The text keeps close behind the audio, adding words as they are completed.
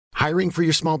Hiring for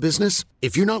your small business?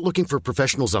 If you're not looking for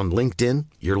professionals on LinkedIn,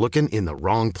 you're looking in the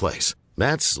wrong place.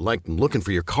 That's like looking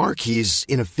for your car keys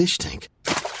in a fish tank.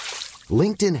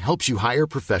 LinkedIn helps you hire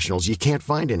professionals you can't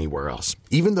find anywhere else,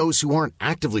 even those who aren't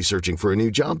actively searching for a new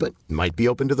job but might be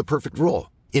open to the perfect role.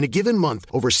 In a given month,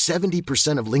 over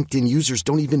 70% of LinkedIn users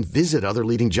don't even visit other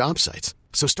leading job sites.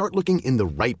 So start looking in the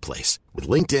right place. With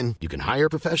LinkedIn, you can hire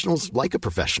professionals like a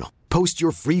professional. Post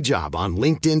your free job on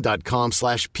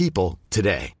linkedin.com/people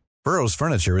today. Burrow's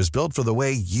furniture is built for the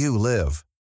way you live.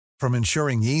 From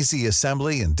ensuring easy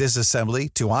assembly and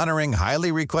disassembly to honoring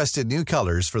highly requested new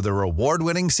colors for their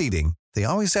award-winning seating, they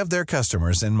always have their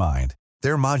customers in mind.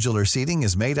 Their modular seating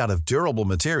is made out of durable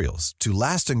materials to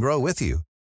last and grow with you.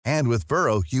 And with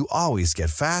Burrow, you always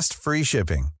get fast, free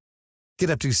shipping.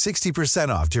 Get up to 60%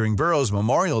 off during Burrow's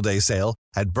Memorial Day sale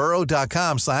at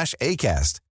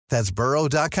burrow.com/ACAST. That's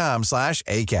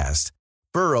burrow.com/ACAST.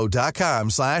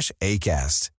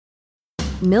 burrow.com/ACAST.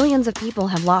 Millions of people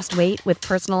have lost weight with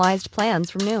personalized plans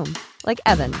from Noom. Like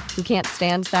Evan, who can't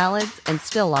stand salads and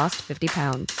still lost 50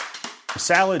 pounds.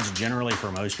 Salads generally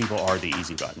for most people are the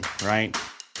easy button, right?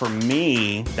 For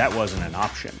me, that wasn't an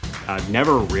option. I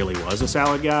never really was a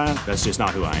salad guy. That's just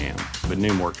not who I am. But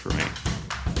Noom worked for me.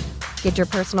 Get your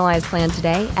personalized plan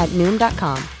today at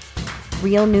Noom.com.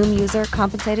 Real Noom user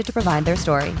compensated to provide their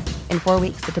story. In 4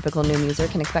 weeks, the typical Noom user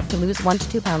can expect to lose 1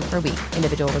 to 2 pounds per week.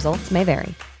 Individual results may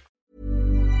vary.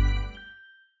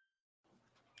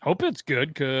 Hope it's good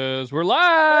because we're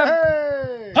live.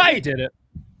 Hey! Hi! We did it.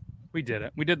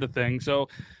 We did the thing. So,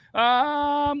 what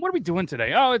are we doing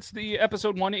today? Oh, it's the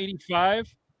episode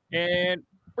 185, and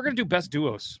we're going to do best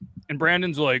duos. And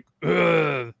Brandon's like,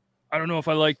 ugh, I don't know if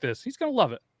I like this. He's going to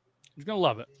love it. He's going to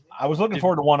love it. I was looking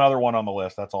forward to one other one on the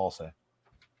list. That's all I'll say.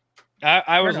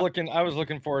 I was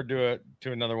looking forward to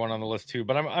another one on the list too,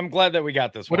 but I'm glad that we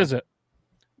got this one. What is it?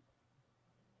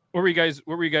 What were you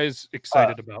guys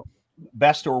excited about?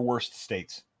 Best or worst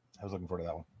states. I was looking forward to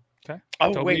that one. Okay.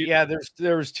 Oh, Toby, wait, yeah, there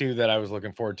was two that I was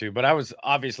looking forward to, but I was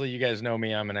obviously, you guys know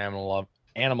me, I'm an animal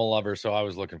lover, so I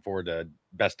was looking forward to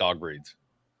best dog breeds.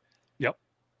 Yep.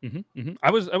 I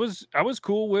was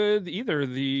cool with either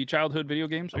the childhood video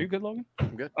games. Are you good, Logan?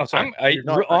 I'm good. Oh, sorry.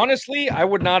 Honestly, I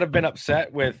would not have been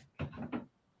upset with.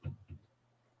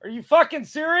 Are you fucking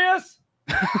serious?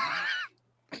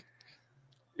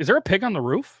 Is there a pig on the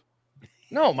roof?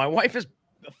 No, my wife is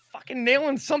fucking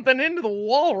nailing something into the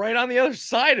wall right on the other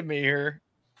side of me here.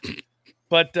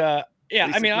 But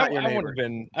yeah, I mean, I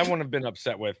wouldn't have been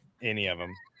upset with any of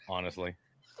them, honestly.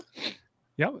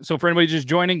 Yeah. So for anybody just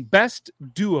joining, best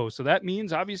duo. So that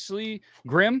means obviously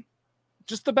Grim,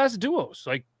 just the best duos.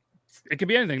 Like it could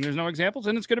be anything. There's no examples,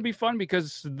 and it's going to be fun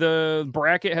because the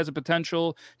bracket has a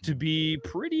potential to be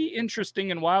pretty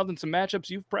interesting and wild, and some matchups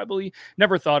you've probably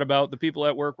never thought about. The people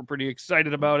at work were pretty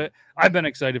excited about it. I've been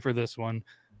excited for this one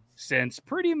since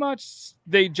pretty much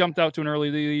they jumped out to an early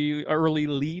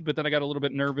lead, but then I got a little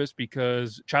bit nervous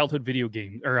because childhood video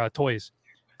game or toys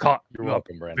caught You're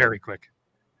welcome, Brandon. very quick.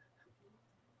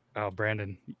 Oh,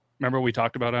 Brandon, remember what we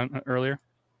talked about earlier?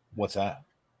 What's that?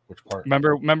 Which part?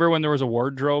 Remember when there was a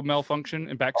wardrobe malfunction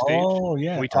in backstage? Oh,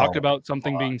 yeah. We talked about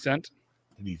something being sent.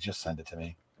 Did he just send it to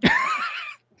me?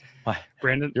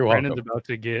 Brandon's about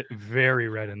to get very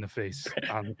red in the face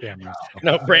on the camera.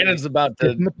 No, Brandon's about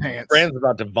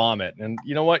to vomit. And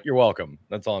you know what? You're welcome.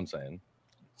 That's all I'm saying.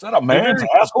 Is that a man's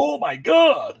asshole? My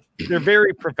God. They're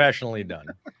very professionally done.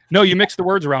 No, you mixed the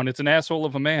words around. It's an asshole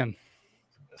of a man.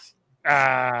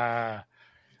 All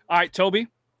right, Toby.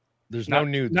 There's no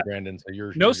nudes, Brandon. So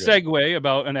you're no segue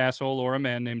about an asshole or a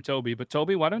man named Toby. But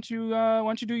Toby, why don't you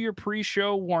do your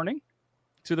pre-show warning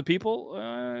to the people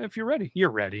if you're ready?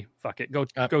 You're ready. Fuck it. Go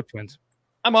Twins.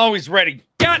 I'm always ready.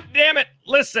 God damn it.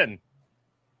 Listen.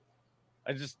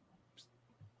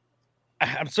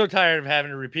 I'm so tired of having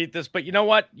to repeat this, but you know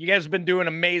what? You guys have been doing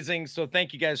amazing. So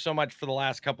thank you guys so much for the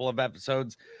last couple of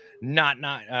episodes. Not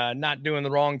doing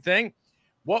the wrong thing.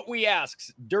 What we ask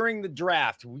during the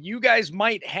draft, you guys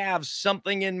might have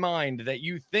something in mind that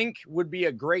you think would be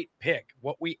a great pick.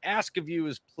 What we ask of you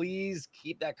is please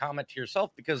keep that comment to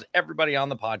yourself because everybody on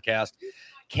the podcast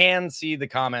can see the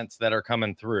comments that are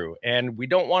coming through. And we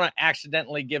don't want to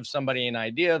accidentally give somebody an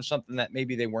idea of something that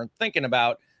maybe they weren't thinking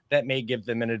about that may give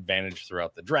them an advantage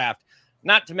throughout the draft.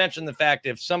 Not to mention the fact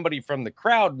if somebody from the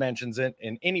crowd mentions it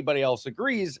and anybody else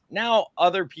agrees, now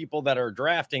other people that are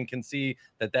drafting can see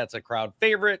that that's a crowd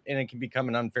favorite and it can become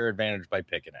an unfair advantage by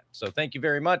picking it. So thank you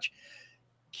very much.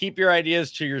 Keep your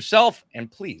ideas to yourself and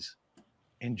please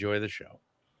enjoy the show.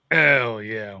 Oh,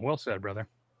 yeah. Well said, brother.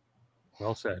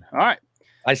 Well said. All right.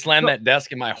 I slammed that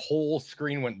desk and my whole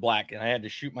screen went black, and I had to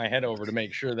shoot my head over to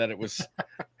make sure that it was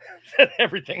that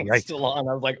everything was still on.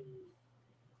 I was like,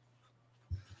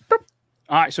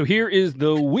 all right, so here is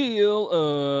the wheel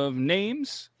of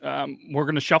names. We're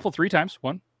going to shuffle 3 times.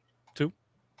 1, 2,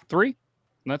 3.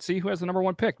 Let's see who has the number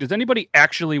 1 pick. Does anybody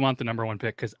actually want the number 1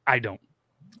 pick? Because I don't.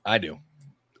 I do.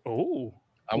 Oh,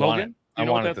 I want it. I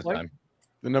want it this time.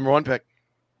 The number 1 pick.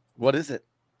 What is it?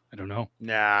 I don't know.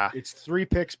 Nah. It's 3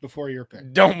 picks before your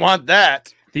pick. Don't want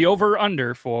that. The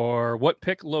over-under for what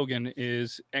pick Logan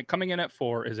is and coming in at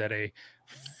 4 is at a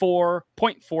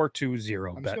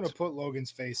 4.420 I'm bet. just going to put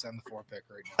Logan's face on the 4 pick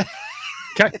right now.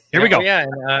 Okay, here we go. Yeah,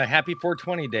 and happy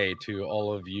 420 day to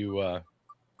all of you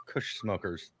Kush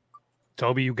smokers.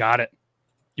 Toby, you got it.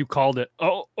 You called it.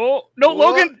 Oh, no, What?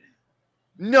 Logan.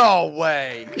 No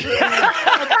way.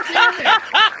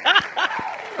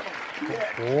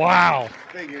 Wow.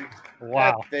 Figures.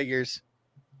 Wow. That figures.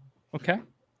 Okay.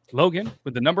 Logan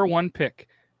with the number 1 pick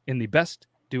in the best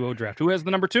duo draft. Who has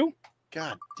the number 2?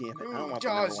 God damn it. I don't want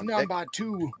Just the number 1 number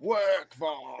 2 work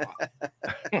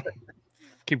for.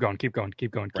 Keep going.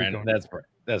 Brandon,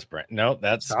 that's Brent. No,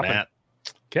 that's Stop it. Matt.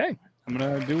 Okay. I'm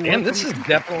going to do one. And this is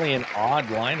definitely an odd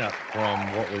lineup from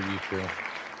what we're used to.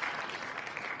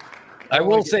 I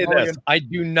will say this. I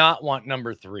do not want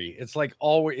number 3. It's like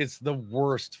always, it's the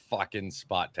worst fucking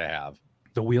spot to have.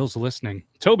 The wheel's listening.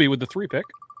 Toby with the 3 pick.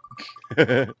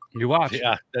 You watch.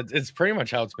 Yeah, it's pretty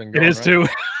much how it's been going. It is right? too.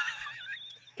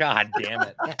 God damn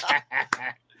it.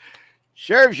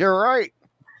 Sheriff, you're right.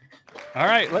 All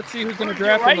right, let's see who's going to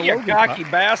draft Right, in the you Logan cocky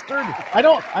spot. bastard. I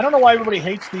don't know why everybody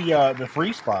hates the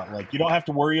 3 spot. Like, you don't have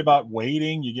to worry about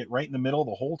waiting. You get right in the middle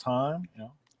the whole time. You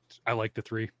know? I like the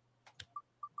 3.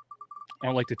 I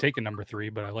don't like to take a number 3,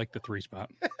 but I like the 3 spot.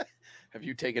 Have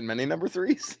you taken many number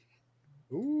 3s?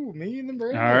 Ooh, me and the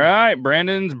Brandon. All right,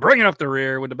 Brandon's bringing up the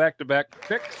rear with the back-to-back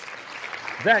picks.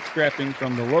 Zach's drafting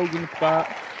from the Logan spot.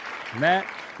 And that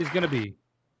is going to be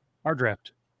our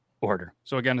draft order.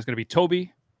 So, again, it's going to be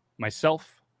Toby,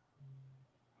 myself.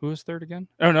 Who is third again?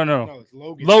 Oh, no. No, it's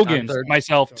Logan. Logan, third.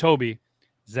 myself, Toby,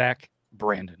 Zach,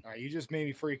 Brandon. All right, you just made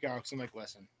me freak out because I'm like,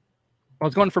 listen. I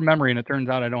was going from memory, and it turns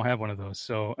out I don't have one of those.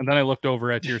 So, and then I looked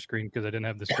over at your screen because I didn't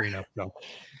have the screen up. So,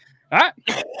 all right.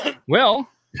 Well,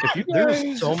 if you guys,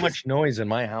 There's so much noise in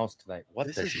my house tonight. What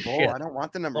This the is shit? bull. I don't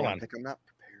want the number Hold 1 on. pick. I'm not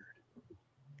prepared.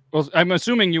 well, I'm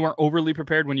assuming you weren't overly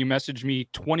prepared when you messaged me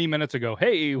 20 minutes ago.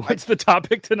 Hey, what's the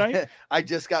topic tonight? I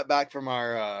just got back from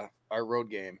our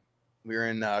road game. We were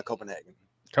in Copenhagen.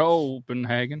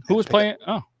 Copenhagen. Who was playing?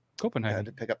 Oh, I had Copenhagen.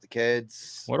 to pick up the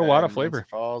kids. What a wad of and flavor. Windsor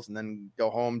Falls, and then go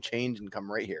home, change, and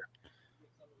come right here.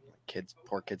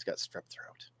 Poor kids got strep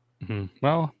throat. Mhm.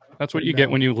 Well, that's what you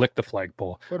get when you lick the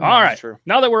flagpole. Put 'em All on. right. True.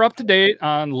 Now that we're up to date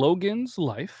on Logan's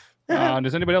life,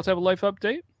 does anybody else have a life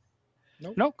update?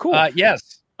 Nope. No? Cool.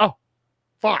 Yes.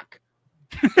 Fuck.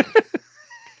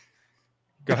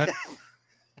 Go ahead.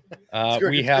 Screw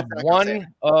We it, have it's not gonna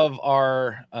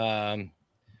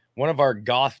one of our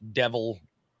goth devil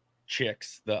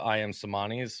chicks, the I Am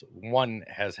Samanis. One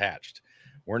has hatched.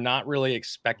 We're not really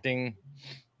expecting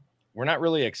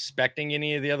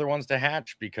any of the other ones to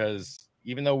hatch because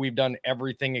even though we've done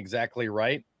everything exactly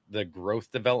right, the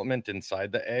growth development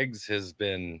inside the eggs has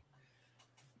been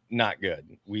not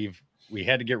good. We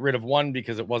had to get rid of one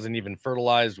because it wasn't even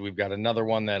fertilized. We've got another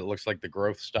one that it looks like the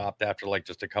growth stopped after like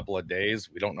just a couple of days.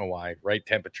 We don't know why. Right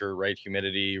temperature, right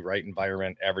humidity, right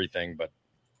environment, everything. But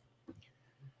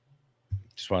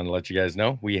just wanted to let you guys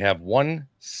know we have one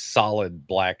solid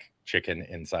black chicken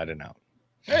inside and out.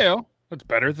 Hey, that's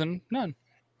better than none.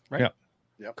 Right? Yeah.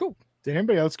 Yep. Cool. Did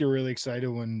anybody else get really excited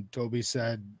when Toby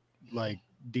said, like,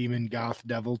 demon, goth,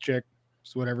 devil chick?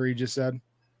 Is whatever he just said?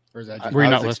 Or is that just... Were you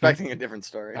I not was listening? expecting a different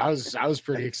story. I was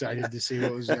pretty excited to see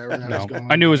what was there. No,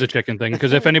 I knew it was a chicken thing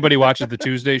because if anybody watches the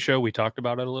Tuesday show, we talked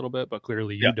about it a little bit, but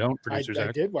clearly you Yeah. don't, I producer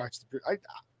Zach. did watch the.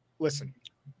 Listen.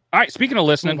 All right, speaking of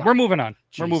listening, Move on. we're moving on.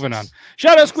 We're moving on. Jesus.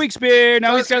 Shout out Squeak Spear. Now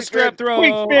Shout he's got out Squeak strap throat.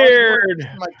 Squeak Beard.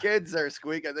 My kids there,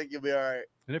 Squeak. I think you'll be all right.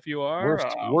 And if you are,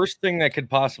 Worst thing that could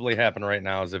possibly happen right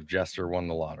now is if Jester won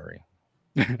the lottery.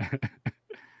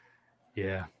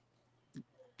 yeah.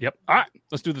 Yep. All right,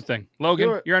 let's do the thing. Logan,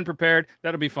 Do it. you're unprepared.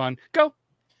 That'll be fun. Go.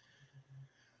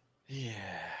 Yeah.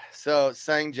 So,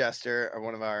 Sang Jester, or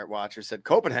one of our watchers, said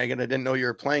Copenhagen. I didn't know you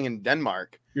were playing in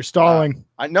Denmark. You're stalling.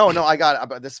 I know, I got it.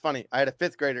 But this is funny. I had a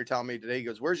 5th grader tell me today. He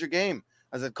goes, "Where's your game?"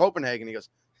 I said, "Copenhagen." He goes,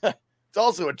 "It's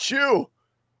also a chew."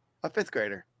 A 5th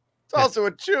grader. It's also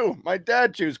a chew. My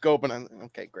dad chews Copenhagen.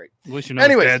 Okay, great. At least you know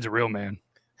Anyways. his dad's a real man.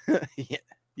 Yeah,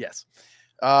 yes.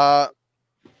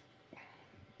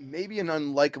 Maybe an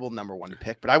unlikable number 1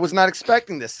 pick, but I was not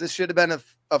expecting this. This should have been a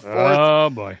 4th. Oh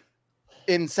boy.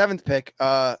 in 7th pick,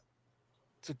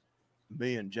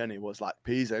 me and Jenny was like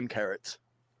peas and carrots.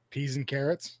 Peas and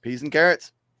carrots. Peas and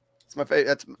carrots. It's my favorite.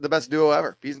 That's the best duo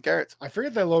ever. Peas and carrots. I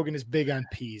forget that Logan is big on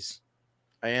peas.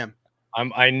 I am.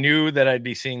 I knew that I'd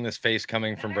be seeing this face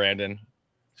coming from Brandon.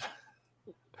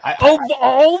 Of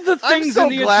all the I'm things so on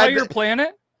the glad entire that- planet,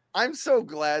 I'm so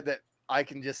glad that I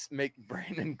can just make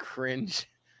Brandon cringe.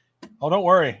 Oh, don't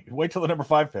worry. Wait till the number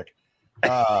 5 pick.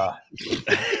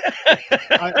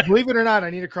 Believe it or not, I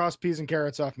need to cross peas and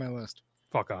carrots off my list.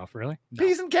 fuck off, really?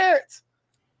 Peas and carrots.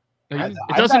 It I've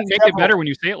doesn't got make it several- better when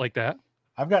you say it like that.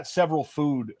 I've got several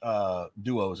food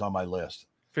duos on my list.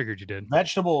 Figured you did.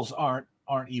 Vegetables aren't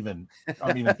even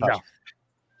touched.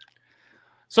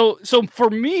 No. So for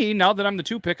me, now that I'm the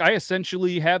 2 pick, I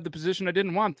essentially have the position I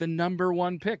didn't want, the number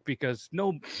 1 pick, because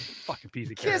no fucking peas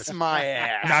and carrots. Kiss my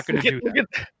ass. I'm not going to do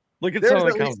that. Look at There's some of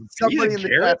at the least comments. somebody Peas in and the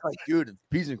chat carrots? like, dude,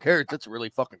 peas and carrots. That's really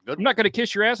fucking good. I'm not going to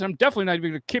kiss your ass, and I'm definitely not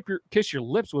even going to kiss your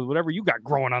lips with whatever you got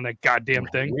growing on that goddamn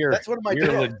thing. That's one of my we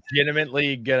are duos.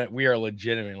 legitimately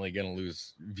gonna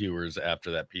lose viewers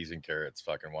after that peas and carrots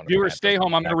fucking one. Viewers, stay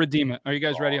home. I'm going to redeem it. Are you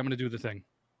guys ready? I'm going to do the thing.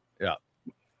 Yeah.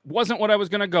 Wasn't what I was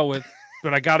going to go with,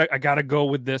 but I gotta go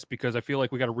with this because I feel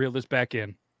like we got to reel this back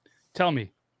in. Tell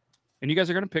me, and you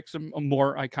guys are going to pick some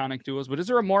more iconic duos, but is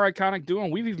there a more iconic duo?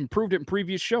 And we've even proved it in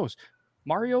previous shows.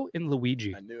 Mario and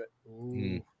Luigi. I knew it.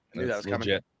 Mm, I knew that was that's coming.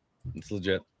 legit. It's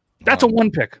legit. That's a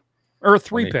 1 pick or a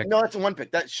 3 mean- pick. No, that's a 1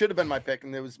 pick. That should have been my pick,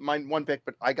 and it was my 1 pick.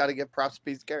 But I got to give props to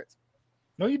peas and carrots.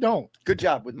 No, you don't. Good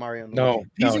job with Mario. And No, Luigi.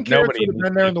 Peas and carrots nobody would have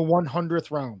been there in the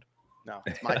 100th round. No,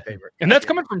 it's my favorite. And that's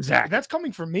coming from Zach. That's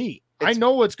coming from me. I It's-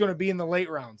 know it's going to be in the late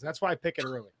rounds. That's why I pick it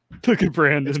early. Look at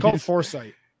Brandon. It's called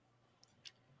foresight.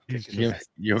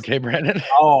 You okay, Brandon?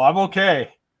 Oh, I'm okay.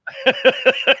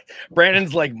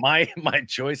 Brandon's like my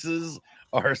choices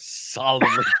are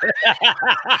solidly.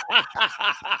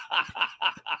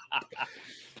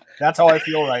 That's how I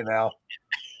feel right now.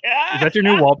 Is that your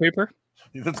new wallpaper?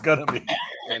 That's gonna be.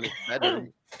 And it's better.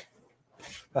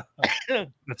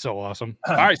 That's so awesome.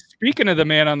 All right. Speaking of the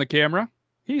man on the camera,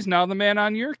 he's now the man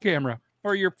on your camera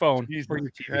or your phone or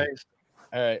your TV.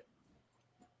 All right.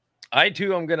 I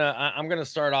too I'm gonna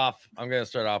start off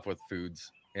with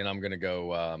foods, and I'm gonna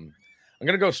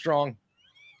go strong.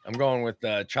 I'm going with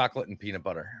chocolate and peanut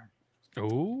butter.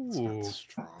 Ooh.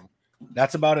 Strong.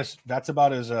 That's about as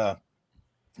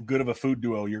good of a food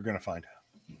duo you're gonna find.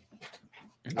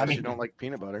 I mean, you don't like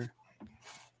peanut butter.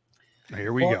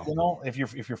 Here we Well, go. You know, if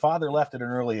your father left at an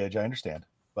early age, I understand.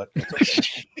 But it's okay.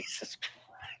 Jesus Christ.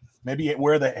 Maybe it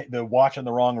wear the watch on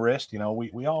the wrong wrist. You know,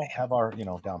 we all have our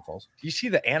downfalls. Do you see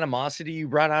the animosity you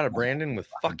brought out of Brandon with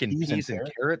fucking peas and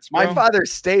carrots? My bro? father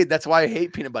stayed. That's why I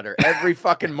hate peanut butter. Every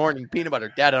fucking morning, peanut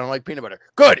butter. Dad, I don't like peanut butter.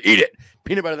 Good, eat it.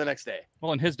 Peanut butter the next day.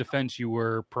 Well, in his defense, you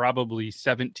were probably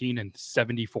 17 and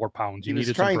 74 pounds. You He was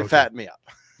needed some trying to protein. fatten me up.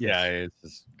 Yeah, it's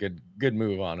just good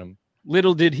move on him.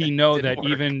 Little did he know Didn't that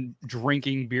work. even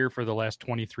drinking beer for the last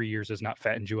 23 years has not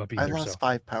fattened you up I either. lost So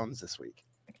 5 pounds this week.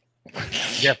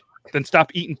 yeah, then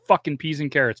stop eating fucking peas and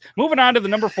carrots. Moving on to the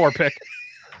number 4 pick,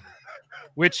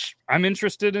 which I'm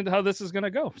interested in how this is going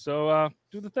to go. So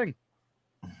do the thing.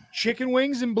 Chicken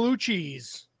wings and blue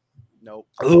cheese. Nope.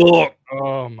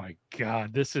 Oh my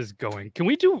God, this is going. Can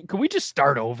we just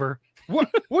start over?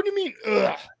 What do you mean?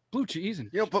 Ugh. Blue cheese and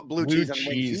You don't put blue Blue cheese on wings.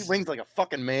 You cheese. eat wings like a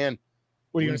fucking man.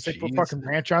 What are you Blue going to say? Put cheese. fucking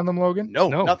ranch on them, Logan? No,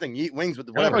 No. nothing. You eat wings with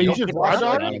the Oh, whatever. you don't just get raw sauce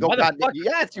on dog it. You go, them? God, Motherfucker.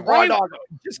 yes, you raw Right. dog.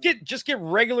 Just get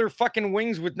regular fucking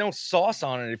wings with no sauce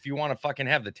on it if you want to fucking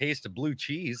have the taste of blue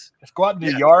cheese. Just go out in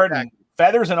the Yeah, yard and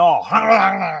feathers and all.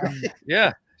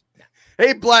 Yeah.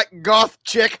 Hey, black goth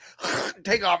chick,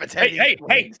 take off its head. Hey.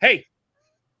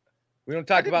 We don't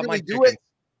I talk didn't about my really do chickens. it.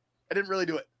 I didn't really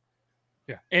do it.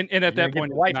 yeah, and at that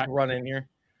point, the it's wife not- to run in here.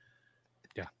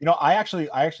 I actually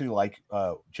like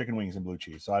chicken wings and blue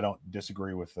cheese, so I don't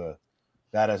disagree with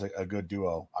that as a good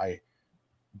duo. I Look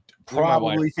at my wife.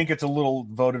 probably think it's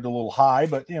voted a little high,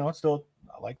 but it's still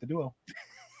I like the duo.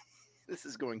 This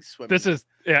is going swimming. This is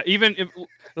even if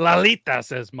Lalita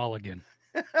says Mulligan.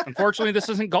 Unfortunately, this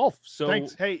isn't golf. So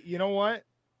Thanks. Hey, you know what?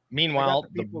 Meanwhile, the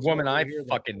the people's woman over I here that-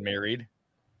 fucking married.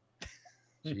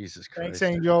 Jesus Thanks,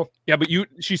 Christ. Angel. yeah, but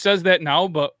she says that now,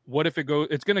 but what if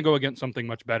it's going to go against something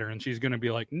much better, and she's going to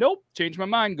be like, nope, change my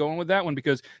mind, going with that one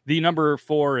because the number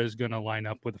 4 is going to line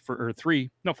up with 4 with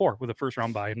the first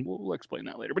round bye, and we'll explain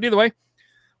that later. But either way,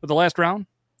 with the last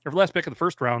pick of the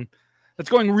first round, that's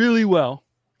going really well.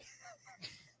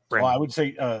 Well, I would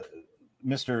say,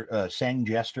 Mr. Sang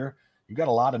Jester, you got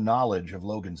a lot of knowledge of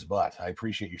Logan's butt. I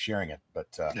appreciate you sharing it.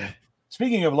 But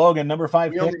speaking of Logan, number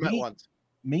 5 we only pick, met once.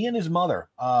 me and his mother.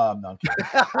 No, I'm kidding.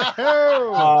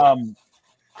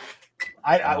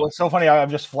 What's so funny, I'm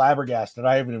just flabbergasted.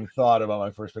 I haven't even thought about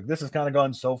my first pick. This has kind of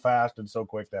gone so fast and so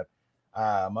quick that,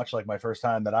 much like my first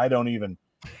time, that I don't even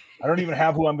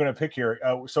have who I'm going to pick here.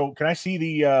 So can I see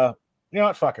the? You know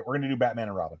what? Fuck it. We're going to do Batman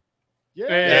and Robin.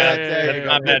 Yeah,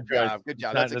 not bad. Good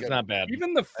job. That's not bad.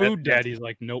 Even the food daddy's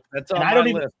like, nope. That's on I my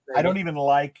list. I don't even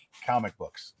like comic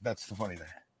books. That's the funny thing.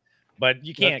 But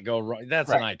you can't go wrong. That's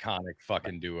an iconic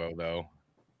fucking duo, though.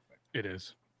 It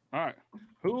is. All right.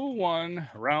 Who won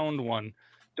round one?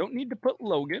 Don't need to put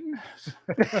Logan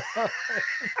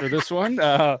for this one.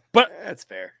 But That's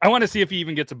fair. I want to see if he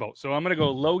even gets a vote. So I'm going to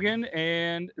go Logan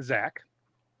and Zach.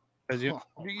 Because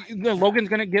Logan's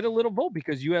going to get a little vote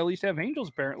because you at least have Angels,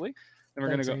 apparently. Then we're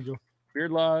going to go Angel.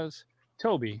 Beard Laws,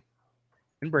 Toby,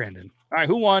 and Brandon. All right.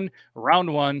 Who won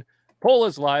round one? Poll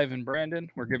is live, and Brandon,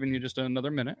 we're giving you just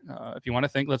another minute. If you want to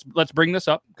think, let's bring this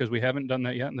up because we haven't done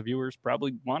that yet, and the viewers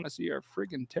probably want to see our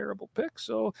friggin' terrible picks.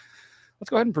 So let's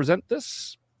go ahead and present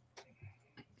this.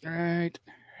 All right,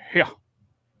 here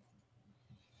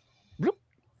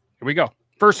we go.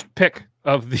 First pick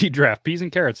of the draft: peas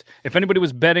and carrots. If anybody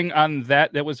was betting on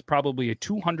that, that was probably a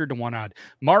 200-1 odd.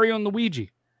 Mario and Luigi,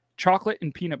 chocolate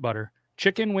and peanut butter,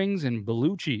 chicken wings and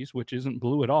blue cheese, which isn't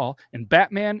blue at all, and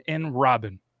Batman and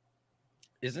Robin.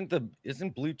 Isn't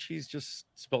blue cheese just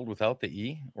spelled without the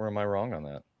E, or am I wrong on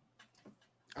that?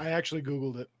 I actually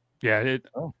Googled it. Yeah,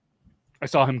 I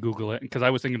saw him Google it because I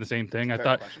was thinking the same thing. I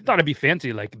thought it'd be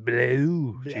fancy, like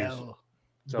blue cheese.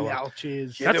 So Blue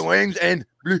cheese. Chicken wings and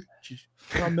blue cheese.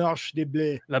 Fromage de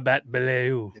bleu. La bat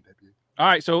bleu. All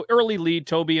right, so early lead,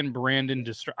 Toby and Brandon.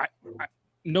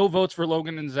 No votes for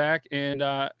Logan and Zach, and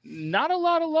not a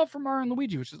lot of love for Mario and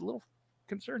Luigi, which is a little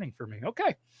concerning for me.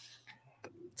 Okay.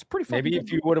 It's pretty fun. Maybe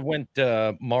if you would have went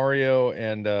Mario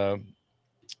and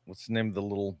what's the name of the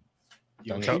little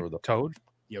Toad?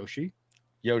 Yoshi.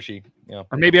 Yeah.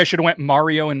 Or maybe I should have went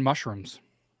Mario and mushrooms.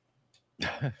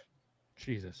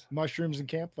 Jesus. Mushrooms and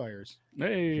campfires.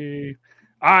 Hey.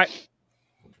 All right.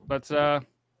 Let's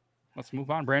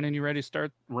move on. Brandon, you ready to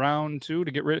start round two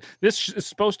to get rid of this? Is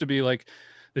supposed to be like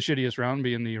the shittiest round,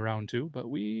 being the round two, but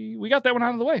we got that one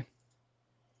out of the way.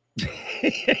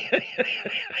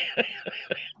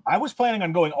 I was planning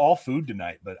on going all food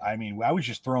tonight, but I mean, I was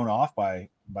just thrown off by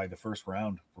the first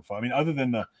round for fun. I mean, other than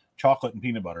the chocolate and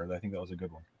peanut butter, I think that was a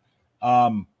good one.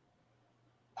 Han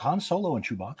Solo and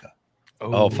Chewbacca.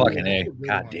 Oh fucking A.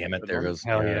 God damn it. There goes.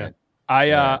 Hell yeah.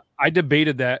 I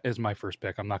debated that as my first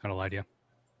pick. I'm not going to lie to you.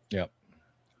 Yep.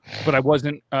 But I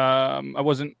wasn't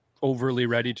overly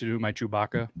ready to do my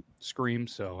Chewbacca scream,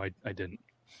 so I didn't.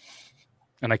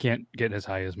 And I can't get as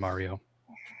high as Mario.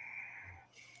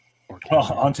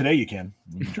 Well, on today you can.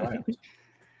 You can try it.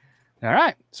 All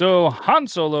right. So Han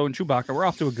Solo and Chewbacca, we're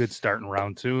off to a good start in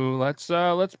round two. Let's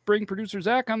bring producer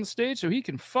Zach on the stage so he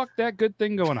can fuck that good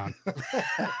thing going on.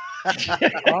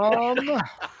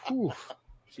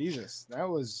 Jesus, that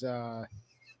was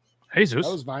Jesus.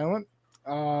 That was violent.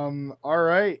 All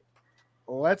right.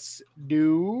 Let's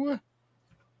do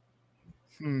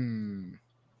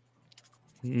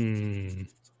Let's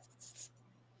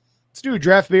do a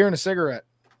draft beer and a cigarette.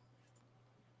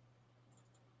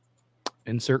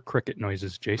 Insert cricket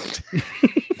noises, Jason.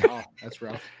 Oh, that's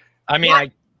rough. I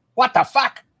mean, what the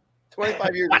fuck?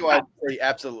 25 years ago, I'd say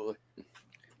absolutely.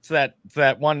 It's that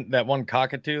one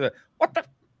cockatoo. That what the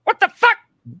fuck? What the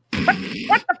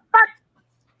fuck?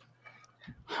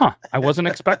 Huh? I wasn't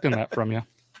expecting that from you.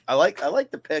 I like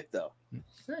the pick though.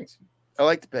 Thanks. I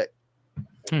like the pick.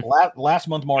 Last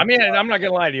month, Mark. I mean, I'm not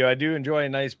gonna lie to you. I do enjoy a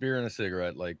nice beer and a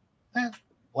cigarette. Like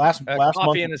last coffee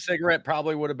month, and a cigarette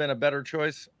probably would have been a better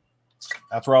choice.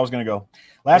 That's where I was going to go.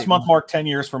 Last month marked 10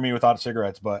 years for me without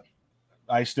cigarettes, but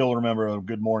I still remember a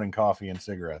good morning coffee and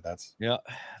cigarette. That's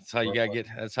how you gotta get.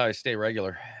 That's how I stay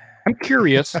regular. I'm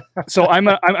curious. So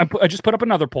I just put up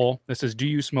another poll that says, "Do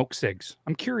you smoke cigs?"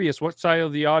 I'm curious what side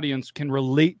of the audience can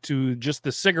relate to just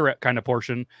the cigarette kind of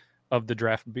portion of the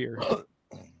draft beer.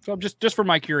 So just for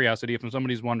my curiosity, if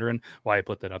somebody's wondering why I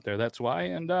put that up there, that's why.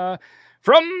 And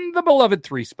from the beloved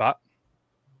 3 spot,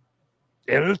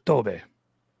 El Tobe.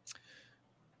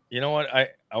 You know what?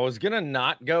 I was gonna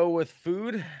not go with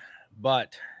food,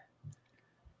 but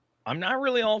I'm not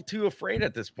really all too afraid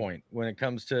at this point when it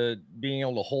comes to being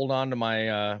able to hold on to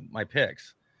my my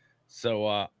picks. So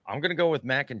I'm gonna go with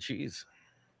mac and cheese.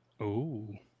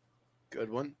 Ooh, good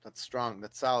one. That's strong.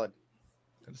 That's solid.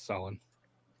 That's solid.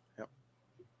 Yep.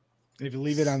 And if you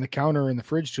leave it on the counter in the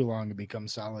fridge too long, it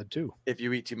becomes solid too. If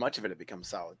you eat too much of it, it becomes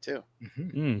solid too.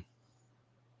 Mm-hmm.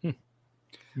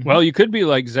 Well, you could be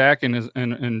like Zach and his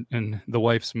and the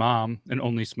wife's mom and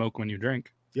only smoke when you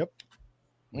drink. Yep.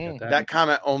 That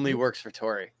comment only works for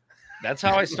Tori. That's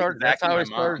how I started. That's how I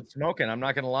Exactly my mom. started smoking. I'm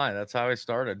not gonna lie. That's how I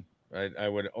started. I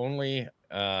would only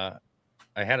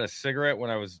I had a cigarette when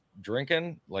I was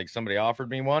drinking, like somebody offered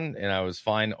me one, and I was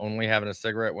fine only having a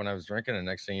cigarette when I was drinking. And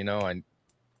next thing you know, I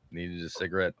needed a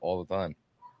cigarette all the time.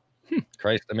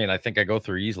 Christ, I mean, I think I go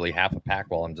through easily half a pack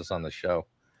while I'm just on the show.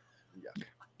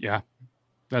 Yeah,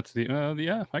 that's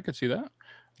yeah, I could see that.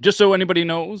 Just so anybody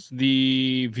knows,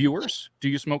 the viewers, do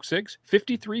you smoke cigs?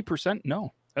 53%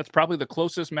 no. That's probably the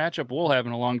closest matchup we'll have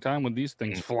in a long time with these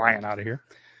things flying out of here.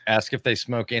 Ask if they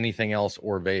smoke anything else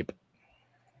or vape.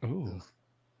 Ooh.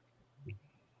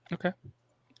 Okay.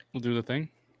 We'll do the thing.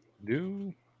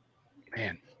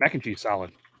 Man, mac and cheese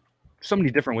solid. So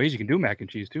many different ways you can do mac and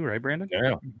cheese too, right, Brandon?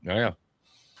 Yeah. Yeah.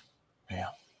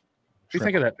 What do you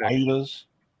think of that? Vic? Potatoes.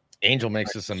 Angel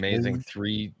makes this amazing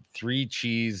three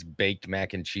cheese baked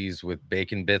mac and cheese with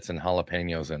bacon bits and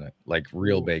jalapenos in it, like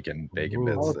real bacon bits.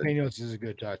 Jalapenos is a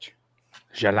good touch.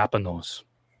 Jalapenos.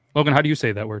 Logan, how do you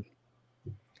say that word?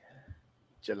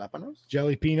 Jalapenos?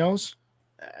 Jalapenos.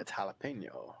 It's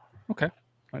jalapeno. Okay,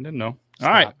 I didn't know. Stop.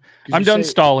 All right, 'Cause I'm you done say-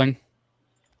 stalling.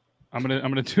 I'm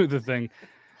gonna do the thing.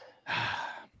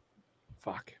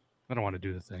 Fuck, I don't want to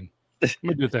do the thing. I'm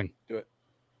gonna do the thing. Do it.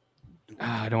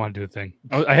 I don't want to do the thing.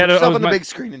 I had Put a yourself on the big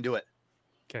screen and do it.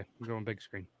 Okay, I'm going big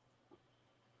screen.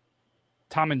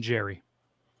 Tom and Jerry.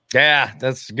 Yeah,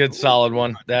 that's a good solid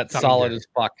one. That's Tom and solid Jerry. as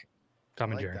fuck. Tom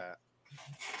I and like Jerry. that.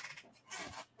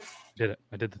 Did it.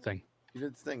 I did the thing. You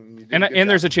did the thing. You did And a good and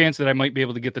there's a job. chance that I might be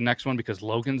able to get the next one because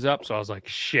Logan's up. So I was like,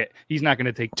 shit, he's not going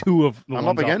to take two of the I'm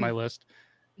ones up off again? my list.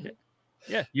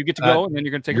 Yeah, you get to go, and then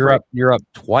you're going to take a You're break. up. You're up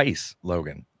twice,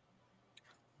 Logan.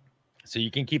 So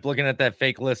you can keep looking at that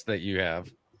fake list that you have.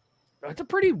 That's a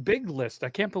pretty big list. I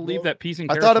can't believe that piece and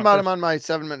I carrots thought went about him first. on my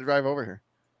 7-minute drive over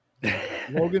here.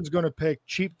 Logan's going to pick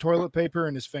cheap toilet paper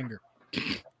in his finger.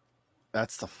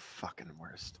 That's the fucking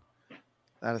worst.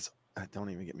 That is. Don't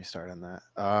even get me started on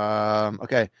that.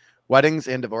 Okay, weddings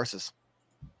and divorces.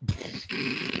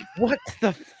 What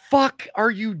the fuck are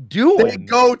you doing? They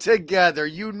go together.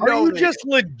 You know. Are you they just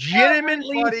do.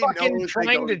 legitimately Everybody fucking knows they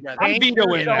trying go to together. I'm tank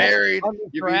vetoing yourself that. Married. on the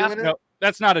You're draft? vetoing it? No,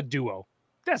 that's not a duo.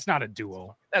 That's not a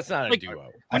duo. That's not a Like, duo.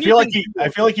 I When feel you like think I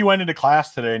feel like you went into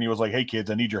class today and he was like, "Hey kids,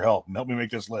 I need your help. Help me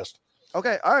make this list."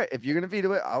 Okay, all right. If you're gonna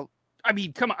veto it, I'll. I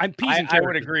mean, come on. I'm piece I and carrots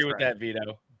would is agree with trash. that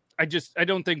veto. I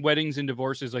don't think weddings and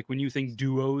divorces, like when you think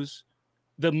duos,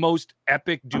 the most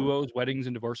epic duos, weddings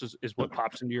and divorces is what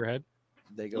pops into your head.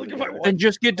 They go Look at my together. Then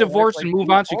just get Oh, that's divorced like, and move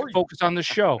who on so you are can you? focus on the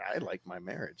show. I like my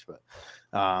marriage, but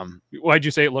Why'd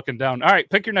you say it looking down? All right,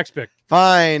 pick your next pick.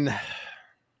 fine.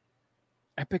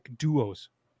 Epic duos.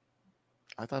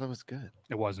 I thought it was good.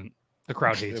 It wasn't. The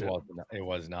crowd hates It it. wasn't. It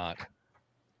was not.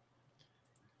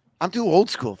 I'm too old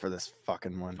school for this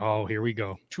fucking one. Oh, here we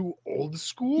go. Too old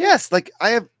school? Yes, like I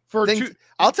have For things. two,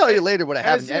 I'll tell you later what I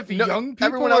have. as if young people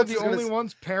everyone are else the is gonna only s-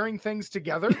 ones pairing things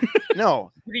together.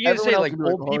 No, What are you gonna say? Everyone else Like will be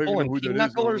like, old "Oh, I don't people know and who that is,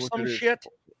 pinochle I or don't know what some that is." shit?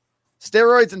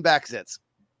 steroids and back zits.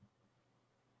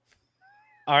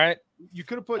 All right. You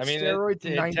could have put I mean, steroids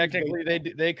in 90s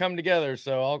technically they come together.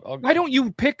 So I'll Why don't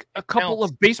you pick a couple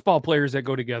counts. of baseball players that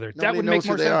go together? That Nobody would knows make who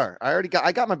more they sense. are.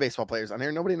 I got my baseball players on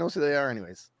here. Nobody knows who they are,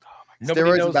 anyways. nobody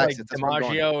steroids and knows back like zits, that's where I'm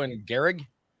going. DiMaggio and Gehrig.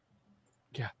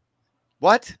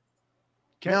 What?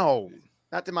 Okay. No,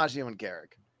 not DiMaggio and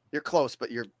Garrick. You're close, but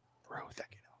you're All Pete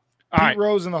right.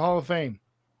 Rose in the Hall of Fame.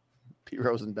 Pete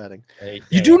Rose in betting. Hey,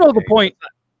 You do know the point.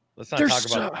 Let's not There's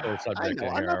talk about so- the I subject know. in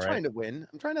I'm here. not All trying right. to win.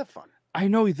 I'm trying to have fun. I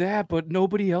know that, but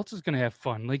nobody else is going to have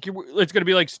fun. Like it's going to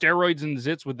be like steroids and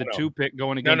zits with the No. 2-pick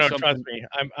going No, against no, something. trust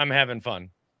me. I'm having fun.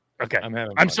 Okay. I'm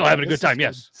having. I'm fun. still having a This good time.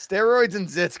 is Yes. Steroids and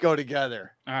zits go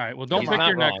together. All right. Well, don't He's pick not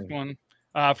your next wrong.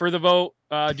 one. For the vote,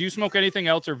 do you smoke anything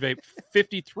else or vape?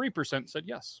 53% said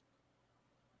yes.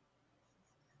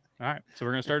 All right. So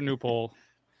we're going to start a new poll.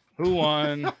 Who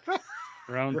won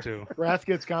round 2? Wrath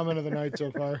gets comment of the night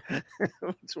so far.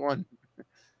 Which one?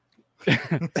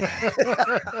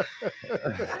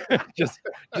 just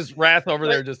Wrath over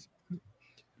there. Just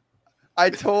I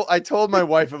told my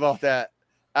wife about that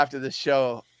after the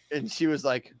show, and she was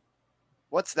like,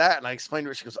 "What's that?" And I explained to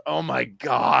her. She goes, "Oh my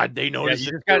god, they yeah, noticed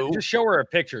you it just, too." just show her a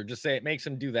picture. Just say it makes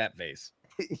him do that face.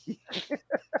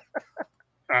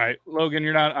 All right, Logan,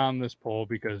 you're not on this poll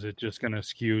because it's just going to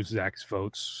skew Zach's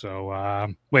votes.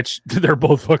 So, which they're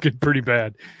both fucking pretty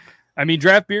bad. I mean,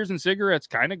 draft beers and cigarettes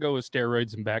kind of go with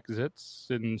steroids and back zits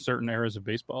in certain eras of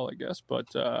baseball, I guess. But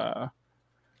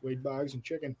Wade Boggs and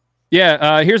chicken.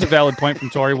 yeah, here's a valid point from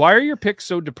Tori. Why are your picks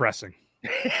so depressing?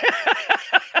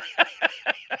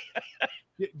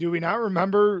 Do we not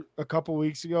remember a couple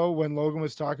weeks ago when Logan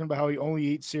was talking about how he only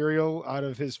eats cereal out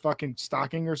of his fucking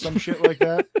stocking or some shit like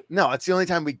that? No, it's the only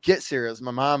time we get cereals. My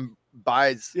mom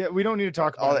buys Yeah, we don't need to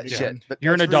talk all about that it shit. again. But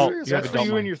You're an that's adult. really- You have That's for adult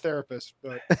you mind. and your therapist.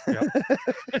 But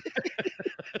Yep.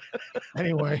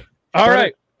 anyway, All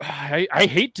right. I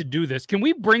hate to do this. Can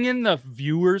we bring in the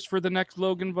viewers for the next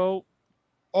Logan vote?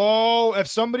 oh, if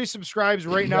somebody subscribes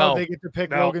right now, No. they get to pick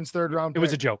No. Logan's third round. It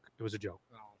was a pick. joke. It was a joke.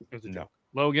 It was a No. joke.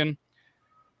 Logan,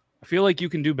 I feel like you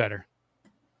can do better.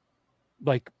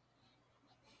 Like,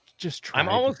 just try. I'm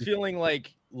to almost do- feeling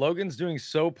like Logan's doing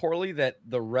so poorly that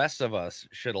the rest of us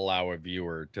should allow a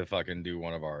viewer to fucking do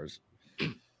one of ours.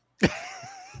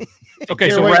 Okay,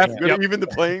 Here, so wait. ref, Good, yep. even the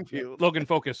playing field. Logan,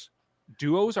 focus.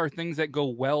 Duos are things that go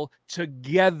well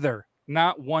together,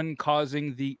 not one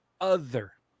causing the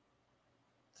other.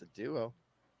 It's a duo.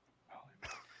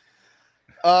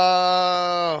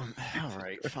 All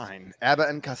right, fine. Abbott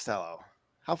and Costello.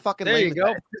 How fucking There lame you is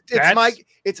go. that?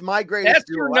 It's my greatest. That's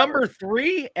duo your ever. number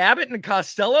 3, Abbott and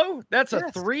Costello. That's a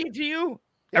Yes. 3 to you.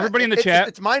 Yeah, Everybody in the it's- chat.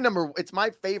 It's my number. It's my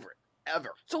favorite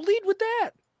ever. So lead with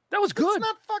that. That was It's good.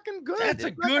 not fucking good. That's a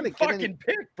It's not gonna good get any- fucking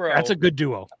pick, bro. That's a good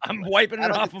duo. I'm wiping it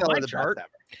Abbott and off of Costello my are the best chart. ever.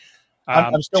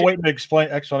 I'm still waiting to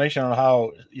explanation on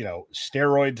how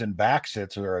steroids and back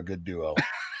sits are a good duo.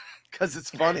 Because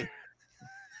it's funny.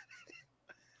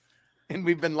 And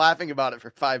we've been laughing about it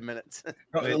for 5 minutes.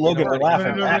 Logan, we're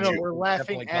laughing No, at no, you. we're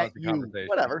laughing at you.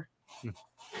 Whatever.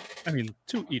 I mean,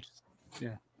 2 each.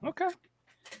 Yeah. Okay.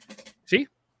 See,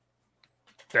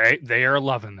 they are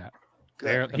loving that.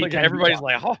 They're, he Like can everybody's do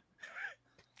like, oh,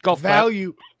 golf clap.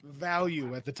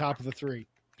 Value at the top of the 3.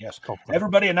 Yes.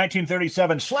 Everybody in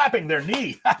 1937 slapping their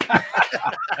knee.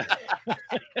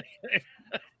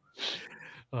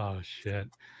 Oh shit!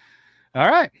 All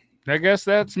right, I guess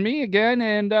that's me again,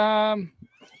 and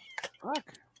fuck,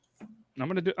 I'm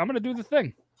gonna do the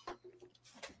thing.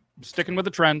 I'm sticking with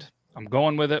the trend. I'm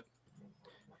going with it.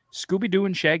 Scooby Doo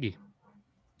and Shaggy.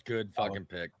 good fucking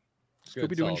pick. Good,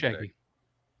 Scooby Doo and solid Shaggy. pick.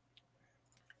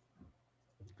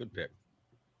 Good pick.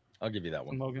 I'll give you that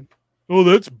one. Logan. Oh,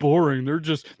 that's boring. They're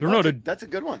not a. That's a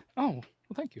good one. Oh, well,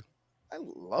 thank you. I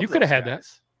love. You coulda those had that.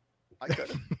 guys. I could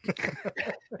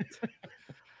have.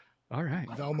 All right.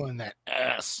 Velma and that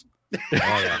ass. Oh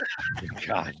yeah.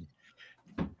 God.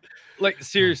 Like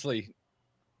seriously,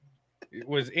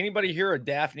 was anybody here a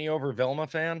Daphne over Velma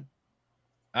fan?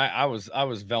 I was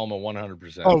Velma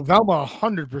 100%. Oh, Velma,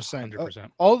 100%. 100%.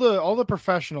 All the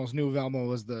professionals knew Velma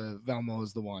was the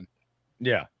one.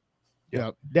 Yeah.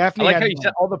 Yeah, Daphne. I like had how you one.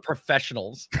 said all the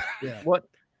professionals. Yeah. What?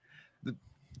 The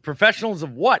professionals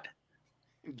of what?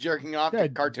 Jerking off Yeah, to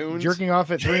cartoons. jerking off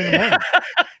at 3 in the morning.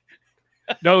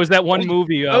 No, it was that one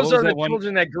movie. Those what was are the that one?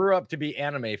 children that grew up to be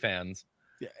anime fans.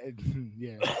 Yeah,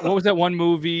 yeah. What was that one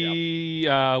movie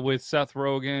with Seth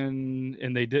Rogen?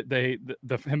 And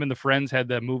him and the friends had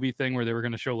that movie thing where they were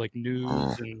going to show like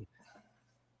nudes and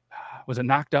was it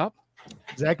Knocked Up?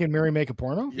 Zach and Mary make a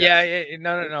porno. Yeah.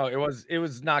 No. It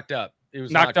was Knocked Up. It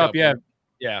was Knocked Up, yeah.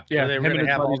 Yeah. Yeah, Where they him were and going to his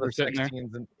have all buddies the were sitting sex there.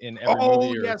 scenes in every Oh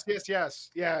movie. yes.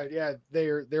 Yeah.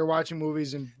 They're watching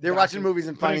movies and They're watching movies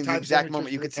and putting finding the time exact signatures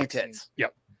moment you for could the see text tits.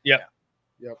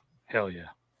 scenes. Hell yeah.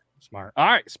 Smart. All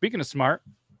right. Speaking of smart,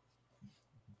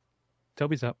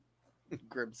 Toby's up.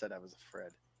 Grim said I was a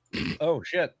Fred. Oh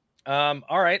shit. All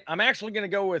right. I'm actually gonna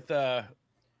go with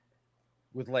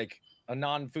like a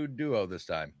non-food duo this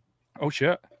time. Oh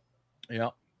shit. Yeah.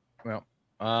 Well,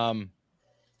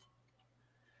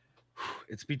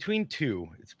 it's between two.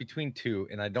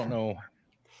 And I don't know.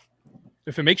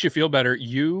 If it makes you feel better,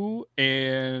 you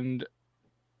and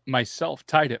myself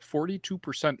tied at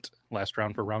 42% last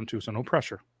round for round 2, so no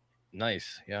pressure.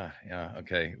 Nice. Yeah.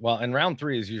 Okay. Well, and round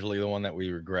 3 is usually the one that we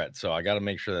regret, so I got to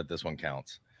make sure that this one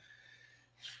counts.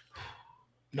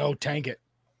 No, tank it.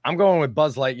 I'm going with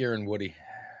Buzz Lightyear and Woody.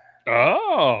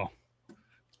 Oh.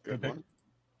 Good one.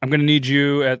 I'm going to need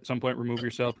you at some point remove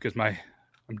yourself because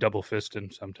I'm double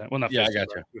fisting sometimes. Well, not Yeah, I fisting, got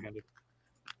but you. two-handed.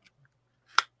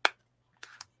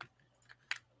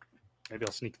 Maybe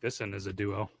I'll sneak this in as a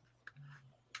duo.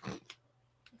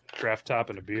 Draft top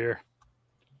and a beer.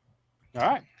 All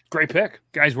right. Great pick.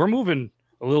 Guys, we're moving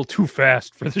a little too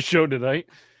fast for the show tonight.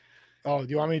 Oh, do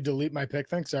you want me to delete my pick?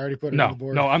 Thanks. I already put it on the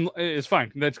board. No, it's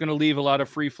fine. That's going to leave a lot of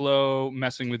free flow,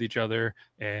 messing with each other,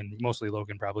 and mostly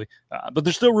Logan probably. But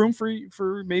there's still room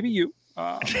for maybe you.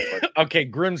 Okay,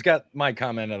 Grim's got my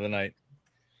comment of the night.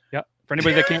 Yeah. For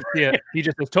anybody that can't see it, he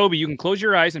just says, Toby, you can close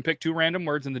your eyes and pick 2 random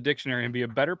words in the dictionary and be a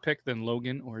better pick than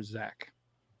Logan or Zach.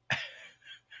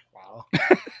 Wow.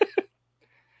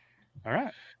 All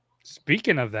right.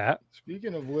 Speaking of that,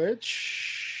 Speaking of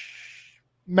which,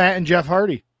 Matt and Jeff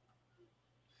Hardy.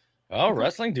 Oh,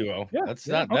 wrestling duo. Yeah, That's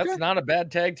yeah, not okay. a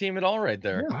bad tag team at all right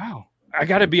there. wow. I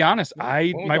got to be honest. What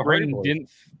was My the brain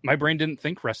Hardy didn't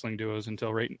think wrestling duos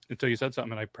until you said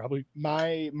something, and I probably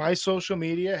My social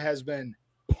media has been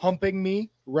pumping me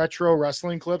retro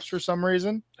wrestling clips for some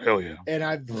reason, hell yeah. and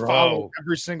I've Bro. followed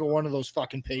every single one of those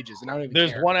fucking pages, and I don't even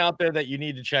There's care. one out there that you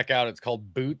need to check out. It's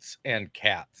called Boots and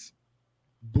Cats.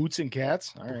 Boots and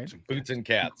Cats. All right. Boots and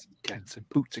Cats. Cats and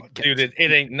boots and cats. Dude, it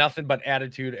ain't nothing but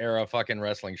attitude era fucking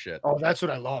wrestling shit. Oh, that's what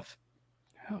I love.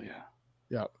 Hell yeah.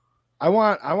 Yeah. I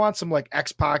want some like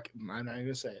X-Pac. I'm not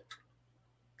gonna say it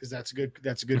because that's a good.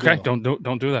 Okay, duo.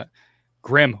 don't do that.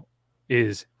 Grim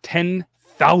is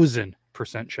 10,000%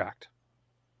 shocked.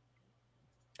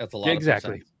 That's a lot.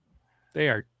 Exactly. Of They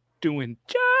are doing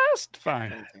just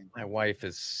fine. my wife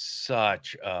is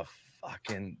such a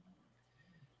fucking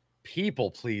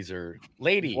people pleaser,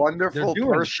 lady. Wonderful they're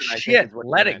doing person, I think, shit. is what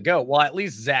Let you it meant. go. Well, at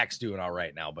least Zach's doing all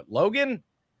right now. But Logan,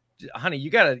 honey, you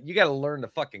gotta learn to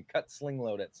fucking cut sling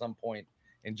load at some point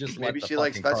and just Maybe let the she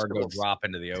likes fucking cargo vegetables. drop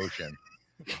into the ocean.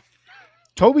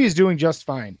 Toby is doing just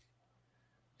fine.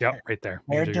 Yep, right there.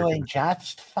 They're These are your doing good-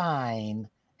 just fine.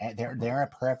 And they're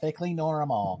perfectly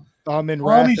normal. In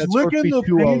Wrath, that's supposed to be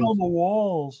 2-0. the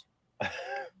walls.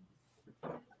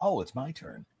 Oh, it's my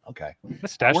turn. Okay. The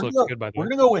stash We're looks gonna- good, by the We're way.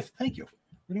 gonna go with thank you.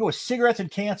 We're gonna go with cigarettes and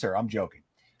cancer. I'm joking.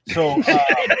 So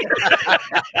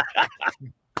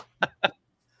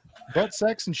Butt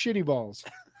sex and shitty balls.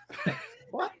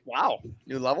 What? Wow.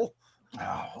 New level.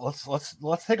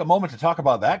 let's take a moment to talk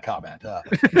about that comment.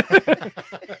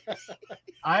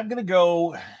 I'm gonna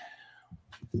go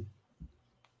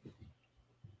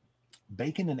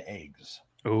bacon and eggs.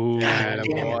 Oh,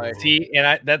 See,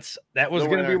 and that was No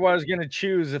gonna be winner. what I was gonna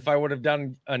choose if I would have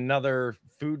done another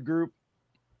food group,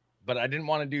 but I didn't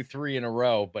want to do 3 in a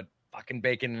row. But fucking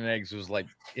bacon and eggs was like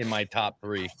in my top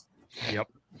 3. yep.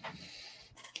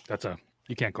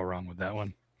 You can't go wrong with that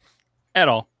one at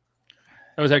all.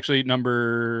 That was actually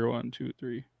number 1, 2,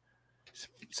 3,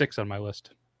 6 on my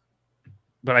list.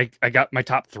 But I got my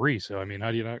top 3, so I mean, how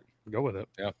do you not go with it?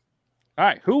 Yeah. All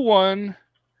right, who won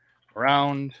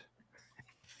round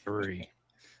 3?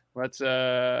 Let's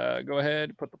go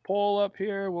ahead, put the poll up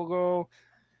here. We'll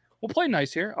play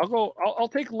nice here. I'll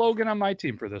take Logan on my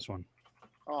team for this one.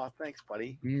 Oh, thanks,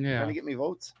 buddy. Yeah, Trying to get me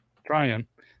votes. trying.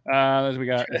 As we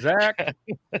got Zach,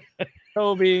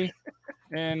 Toby,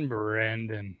 and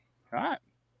Brandon. All right,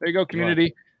 there you go,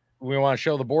 community. We want to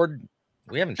show the board.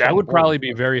 We haven't. shown That the would board probably in be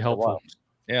a very while. helpful.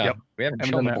 Yeah, Yep. we haven't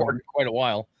Haven't shown done the that board one. in quite a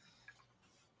while.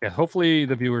 Yeah, hopefully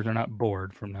the viewers are not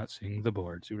bored from not seeing the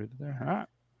board. See what I did there? All right.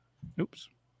 Oops.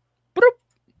 Boop.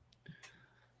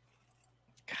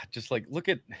 God, just like look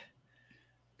at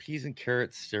peas and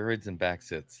carrots, steroids, and back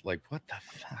sits. Like what the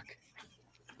fuck?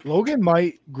 Logan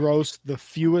might gross the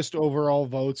fewest overall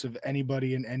votes of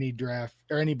anybody in any draft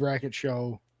or any bracket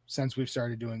show since we've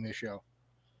started doing this show.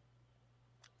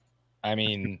 I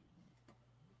mean,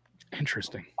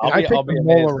 Interesting. I picked the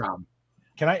mole around.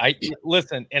 Can I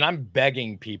listen, and I'm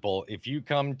begging people if you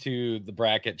come to the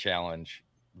bracket challenge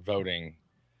voting,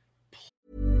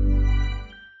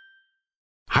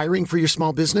 Hiring for your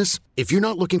small business? If you're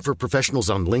not looking for professionals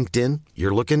on LinkedIn,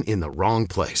 you're looking in the wrong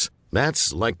place.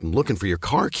 That's like looking for your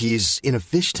car keys in a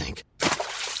fish tank.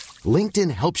 LinkedIn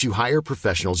helps you hire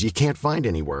professionals you can't find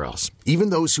anywhere else, even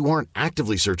those who aren't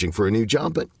actively searching for a new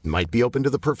job but might be open to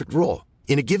the perfect role.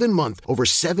 In a given month, over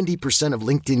 70% of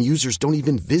LinkedIn users don't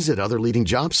even visit other leading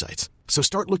job sites. So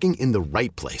start looking in the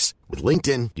right place. With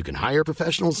LinkedIn, you can hire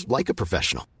professionals like a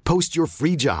professional. Post your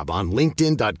free job on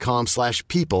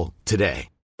linkedin.com/people today.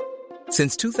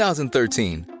 Since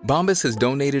 2013, Bombas has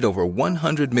donated over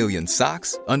 100 million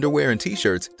socks, underwear, and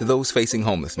T-shirts to those facing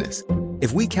homelessness.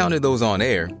 If we counted those on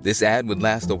air, this ad would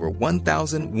last over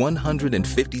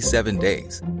 1,157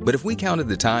 days. But if we counted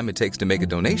the time it takes to make a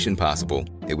donation possible,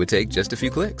 it would take just a few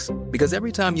clicks. Because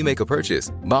every time you make a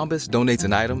purchase, Bombas donates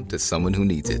an item to someone who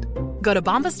needs it. Go to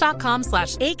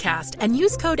bombas.com/ACAST and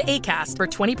use code ACAST for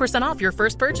 20% off your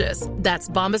first purchase. That's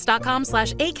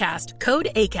bombas.com/ACAST, code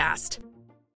ACAST.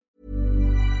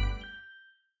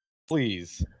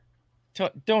 please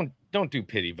don't do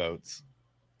pity votes.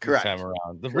 Correct. This time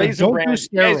around. The Don't Raisin do Bran,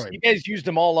 steroids. you guys used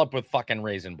them all up with fucking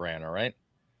Raisin Bran, all right?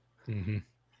 Mm-hmm.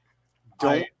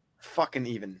 Don't fucking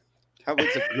even. That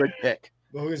was a good pick.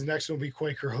 Logan's next one will be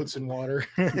Quaker Oats and water.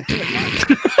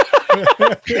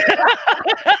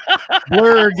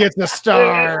 Blur gets a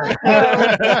star.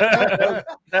 That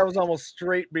was almost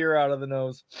straight beer out of the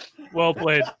nose. Well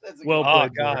played. That's a Well Oh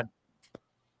played. God.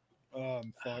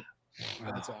 Fuck.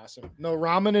 That's awesome. No,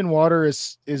 ramen and water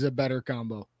is a better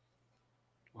combo.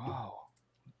 Wow.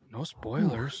 No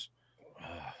spoilers.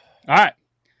 All right.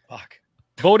 Fuck.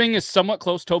 Voting is somewhat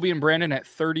close. Toby and Brandon at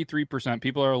 33%.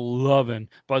 People are loving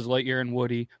Buzz Lightyear and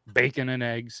Woody, bacon and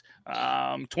eggs.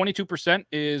 22%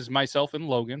 is myself and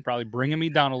Logan, probably bringing me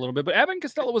down a little bit. But Abbott and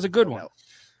Costello was a good one.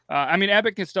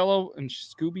 Abbott, Costello, and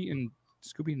Scooby and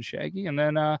Shaggy. And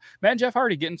then Matt and Jeff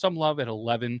Hardy getting some love at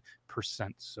 11%.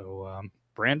 So,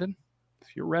 Brandon,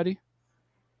 if you're ready,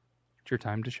 it's your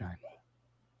time to shine.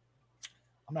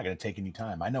 I'm not going to take any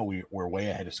time. I know we're way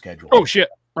ahead of schedule. Oh, shit.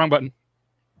 Wrong button.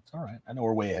 It's all right. I know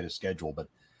we're way ahead of schedule, but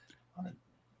I'm going to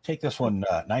take this one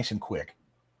nice and quick.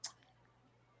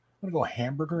 I'm going to go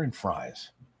hamburger and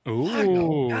fries.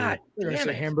 Ooh. God, There's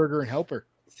a hamburger and helper.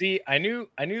 See, I knew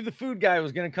the food guy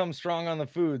was going to come strong on the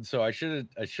food, so I should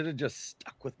have just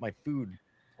stuck with my food.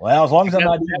 Well, as long as I'm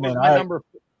not eating it,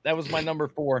 that was my number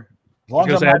 4. As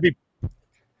long as I was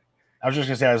just going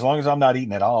to say, as long as I'm not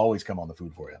eating it, I'll always come on the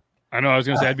food for you. I know. I was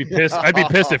going to say I'd be pissed. I'd be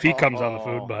pissed if he comes on the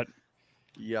food, but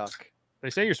yuck. They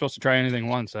say you're supposed to try anything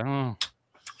once. I don't know.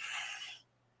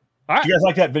 All right. You guys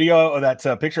like that video of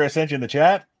that picture I sent you in the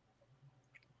chat?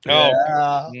 Oh,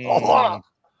 yeah.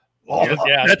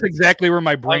 Yeah, that's exactly where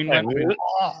my brain went when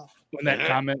that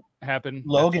comment happened.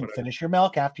 Logan, finish your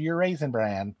milk after your Raisin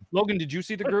Bran. Logan, did you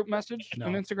see the group message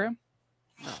on Instagram?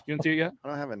 No. You didn't see it yet? I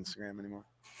don't have Instagram anymore.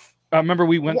 Remember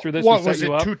we went through this. What was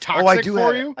it? Too toxic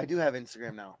for you? I do have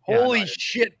Instagram now. Holy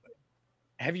shit!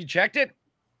 Have you checked it?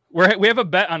 We have a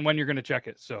bet on when you're going to check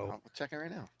it. So I'll check it right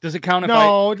now. Does it count?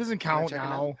 No, it doesn't count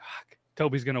now.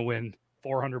 Toby's going to win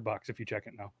 $400 if you check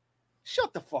it now.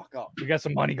 Shut the fuck up. We got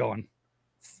some money going.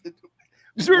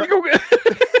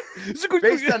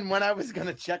 Based on when I was going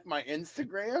to check my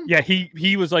Instagram? Yeah,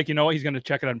 he was like, you know what? He's going to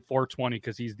check it on 420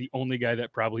 because he's the only guy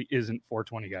that probably isn't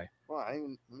 420 guy. Well, let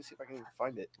me see if I can even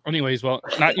find it. Anyways, well,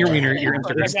 not your wiener, your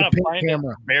Instagram. I gotta find it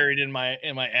buried in my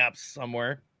apps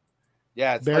somewhere.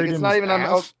 Yeah, it's like, it's not even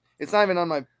on. It's not even on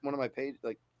one of my pages.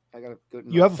 Like I gotta go.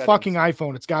 You have a fucking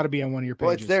iPhone. It's got to be on one of your pages.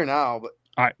 Well, it's there now, but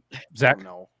all right, Zach.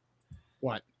 No.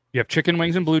 What? You have chicken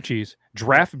wings and blue cheese,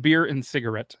 draft beer and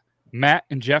cigarette. Matt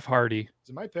and Jeff Hardy. Is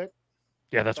it my pick?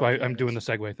 Yeah, that's why I'm doing the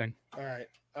segue thing. All right.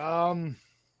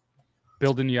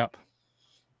 Building you up.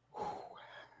 All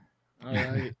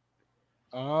right.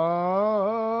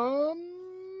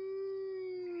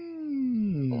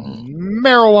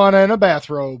 Marijuana in a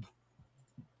bathrobe.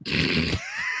 I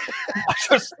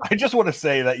just want to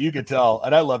say that you can tell,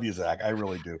 and I love you, Zach. I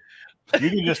really do. You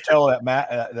can just tell that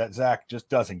that Zach just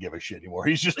doesn't give a shit anymore.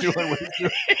 He's just doing what he's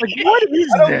doing. Like, what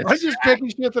is this? I'm just picking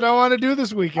shit that I want to do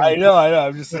this weekend. I know.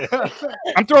 I'm just saying.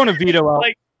 I'm throwing a veto out.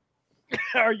 Like,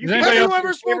 have you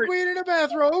ever smoked weed in a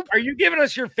bathrobe? Are you giving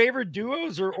us your favorite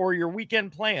duos or your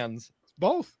weekend plans?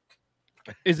 Both.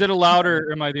 Is it allowed,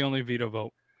 or am I the only veto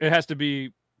vote? It has to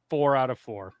be 4 out of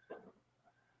 4.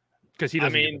 Because he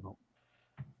doesn't. I mean,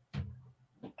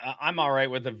 I'm all right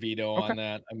with a veto on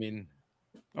that. I mean,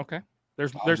 okay.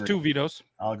 There's 2 vetoes.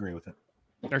 I'll agree with it.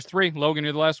 There's 3. Logan,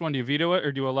 you're the last one. Do you veto it,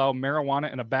 or do you allow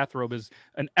marijuana in a bathrobe as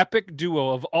an epic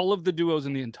duo of all of the duos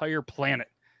in the entire planet?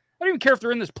 I don't even care if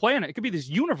they're in this planet. It could be this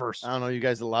universe. I don't know. You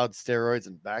guys allowed steroids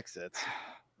and back sits.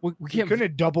 We can't.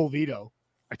 Couldn't double veto.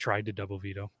 I tried to double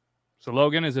veto. So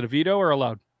Logan, is it a veto or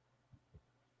allowed?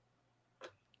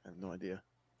 I have no idea.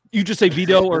 You just say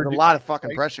veto, or there's a lot of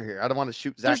fucking pressure here. I don't want to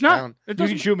shoot Zach down. You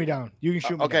can shoot me down. You can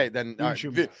shoot me okay, down. then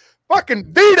shoot me down.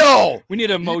 Fucking veto. We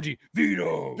need an emoji.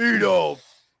 Veto. Veto.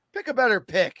 Pick a better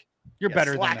pick. You're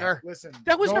better slacker. than that. Listen,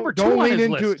 that was number 2 don't on lean his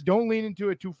into list. it. Don't lean into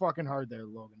it too fucking hard there,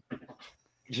 Logan.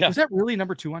 Yeah. Was that really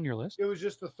number 2 on your list? It was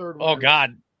just the third one. Oh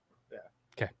God. Yeah.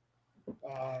 Okay.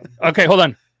 Okay, hold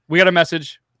on. We got a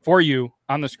message for you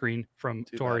on the screen from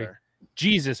Do Tori. better.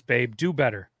 Jesus, babe, do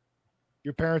better.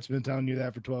 Your parents have been telling you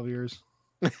that for 12 years.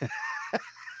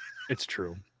 It's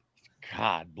true.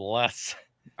 God bless.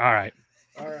 All right.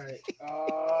 All right.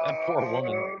 That poor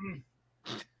woman.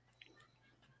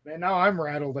 Man, now I'm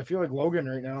rattled. I feel like Logan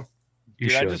right now.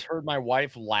 Dude, I just heard my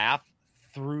wife laugh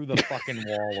through the fucking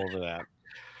wall over that.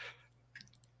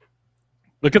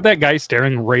 Look at that guy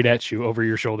staring right at you over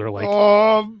your shoulder. Like,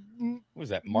 what was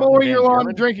that? Martin mowing Van your lawn Buren?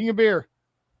 and drinking a beer.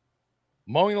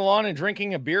 Mowing the lawn and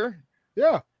drinking a beer?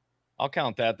 Yeah. I'll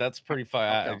count that. That's pretty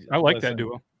fun. I like that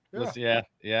duo. Yeah,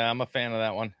 I'm a fan of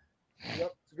that one.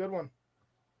 Yep, it's a good one.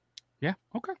 Yeah.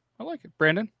 Okay. I like it.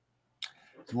 Brandon?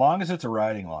 As long as it's a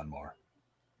riding lawnmower.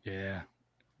 Yeah.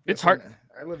 It's hard.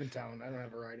 I live in town. I don't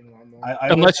have a riding lawnmower.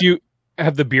 Unless you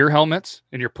have the beer helmets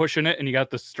and you're pushing it and you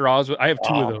got the straws. I have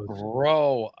 2 of those.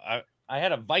 Bro, I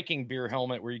had a Viking beer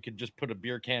helmet where you could just put a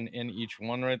beer can in each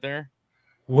one right there.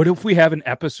 What if we have an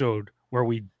episode where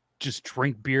we just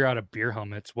drink beer out of beer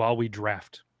helmets while we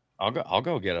draft? I'll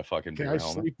go get a fucking Can beer I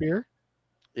helmet. sleep beer?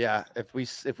 Yeah, if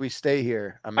we stay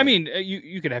here, I mean,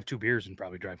 you could have 2 beers and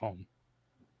probably drive home.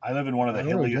 I live in one of the I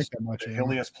don't really drink hilliest, that much the anymore.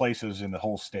 hilliest places in the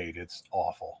whole state. It's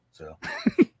awful. So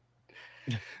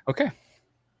Okay.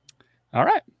 All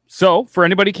right. So for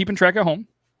anybody keeping track at home,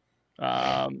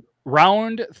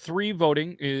 round 3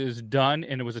 voting is done,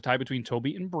 and it was a tie between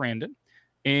Toby and Brandon.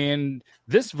 And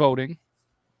this voting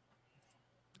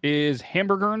is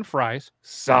hamburger and fries.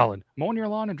 Solid. Mowing your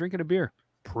lawn and drinking a beer.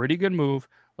 Pretty good move.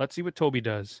 Let's see what Toby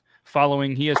does.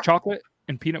 Following, he has chocolate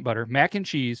and peanut butter, mac and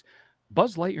cheese,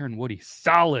 Buzz Lightyear and Woody.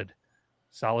 Solid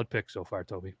pick so far,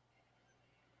 Toby.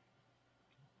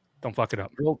 Don't fuck it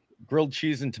up. Grilled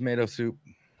cheese and tomato soup.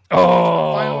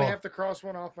 Oh, Finally have to cross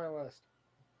one off my list.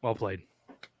 well played.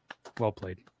 Well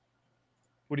played.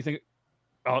 What do you think?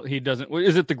 Oh, he doesn't.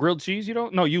 Is it the grilled cheese? You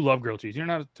don't? No, you love grilled cheese. You're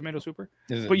not a tomato souper,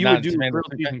 but you would do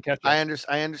grilled cheese and ketchup. I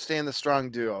understand the strong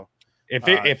duo.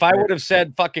 If I would have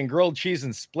said fucking grilled cheese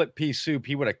and split pea soup,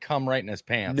 he would have come right in his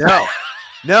pants.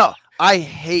 No, I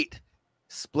hate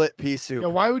split pea soup. Yeah,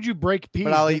 why would you break peas?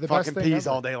 But I'll They're eat the best fucking thing peas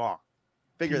ever. all day long.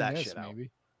 Figure that Penis, shit out. maybe.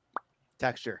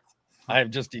 Texture. I have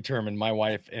just determined my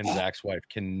wife and Zach's wife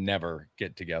can never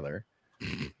get together.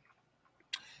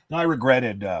 No, I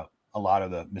regretted a lot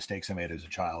of the mistakes I made as a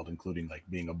child, including like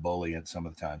being a bully at some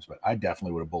of the times. But I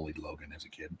definitely would have bullied Logan as a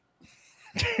kid.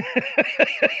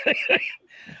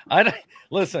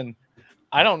 Listen,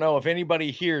 I don't know if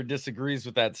anybody here disagrees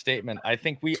with that statement. I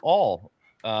think we all.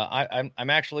 I'm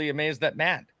actually amazed that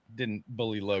Matt didn't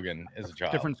bully Logan as a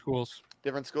child. Different schools.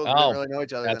 We didn't really know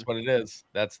each other. That's what it is.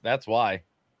 That's why.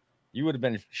 You would have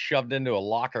been shoved into a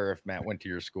locker if Matt went to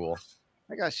your school.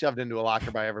 I got shoved into a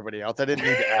locker by everybody else. I didn't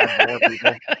need to add more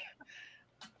people.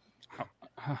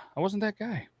 I wasn't that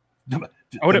guy.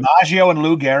 DiMaggio and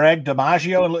Lou Gehrig.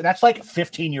 DiMaggio and Lou, that's like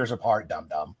 15 years apart,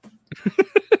 dum-dum.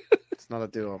 It's not a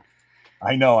duo.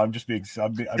 I know. I'm just being.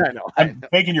 I'm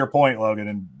making your point, Logan,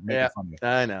 and making fun of you.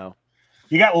 I know.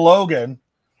 You got Logan,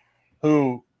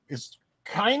 who is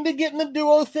kind of getting the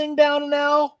duo thing down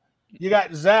now. You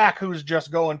got Zach, who's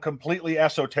just going completely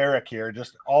esoteric here,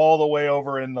 just all the way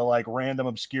over in the like random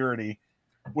obscurity,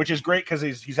 which is great because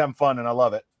he's having fun and I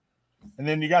love it. And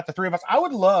then you got the 3 of us. I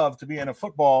would love to be in a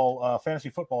fantasy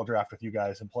football draft with you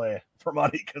guys and play for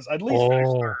money because I'd at least finish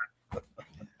third.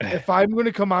 If I'm going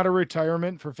to come out of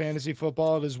retirement for fantasy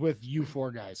football, it is with you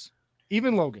 4 guys,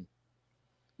 even Logan.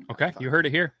 Okay, you heard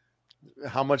it here.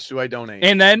 How much do I donate?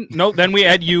 And then we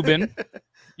add Euban.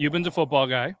 Euban's a football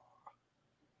guy.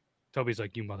 Toby's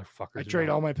like, you motherfuckers. I trade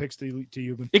all my picks to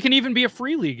Euban. It can even be a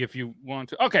free league if you want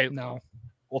to. Okay, no,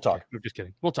 we'll talk. I'm just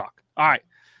kidding. We'll talk. All right.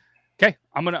 Okay,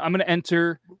 I'm gonna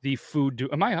enter the food.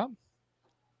 Am I up?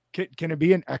 Can it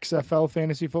be an XFL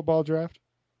fantasy football draft?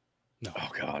 No. Oh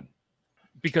God.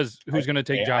 Because who's going to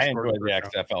take Josh? I enjoy Gordon the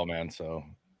first XFL, man. So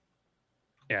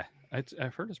yeah,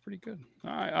 I've heard it's pretty good.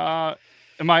 All right.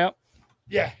 Am I up?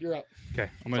 Yeah, you're up. Okay,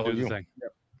 I'm going to do the thing.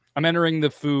 Yep. I'm entering the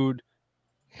food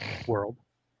world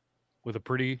with a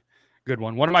pretty good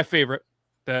one. One of my favorite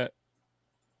that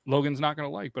Logan's not going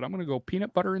to like, but I'm going to go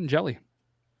peanut butter and jelly.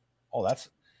 Oh,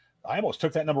 I almost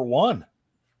took that number 1.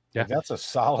 Yeah, that's a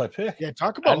solid pick. Yeah,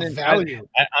 talk about value.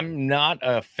 I'm not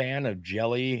a fan of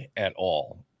jelly at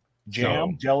all.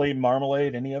 Jam, jelly,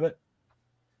 marmalade, any of it?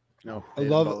 No. I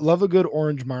love a good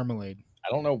orange marmalade.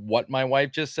 I don't know what my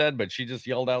wife just said, but she just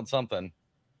yelled out something.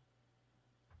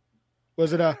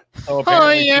 Was it a?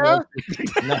 Oh yeah.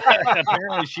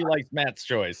 Apparently, she likes Matt's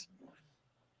choice.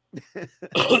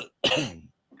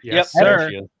 Yes, sir.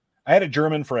 I had a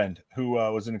German friend who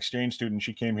was an exchange student.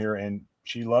 She came here and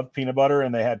she loved peanut butter,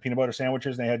 and they had peanut butter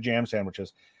sandwiches and they had jam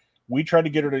sandwiches. We tried to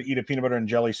get her to eat a peanut butter and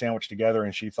jelly sandwich together,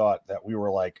 and she thought that we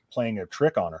were like playing a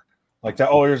trick on her, like that.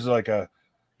 Oh, here's like a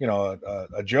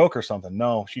joke or something.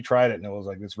 No, she tried it and it was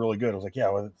like, it's really good. I was like, yeah,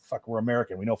 well, fuck, we're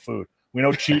American. We know food. We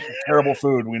know cheap, terrible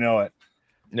food. We know it.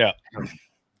 Yeah.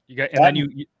 You got,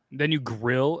 and then you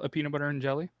grill a peanut butter and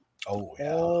jelly. Oh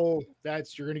yeah. Oh,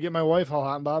 you're gonna get my wife all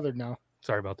hot and bothered now.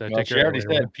 Sorry about that. Well, she already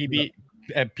said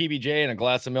PBJ and a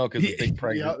glass of milk is a big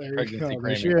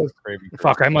pregnancy craving.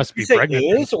 Fuck, I must be pregnant.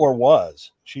 Is or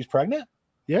was she's pregnant?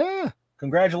 Yeah.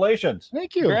 Congratulations.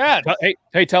 Thank you. Congrats.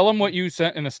 Hey, tell them what you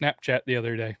sent in a Snapchat the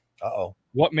other day. Uh-oh.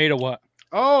 What made a what?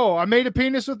 Oh, I made a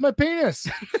penis with my penis.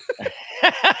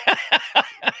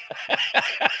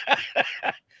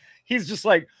 He's just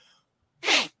like,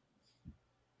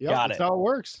 got that's how it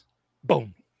works.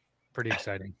 Boom. Pretty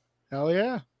exciting. Hell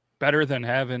yeah. Better than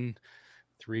having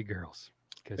 3 girls.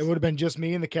 It would have been just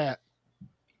me and the cat.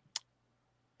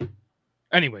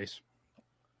 Anyways.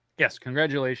 Yes,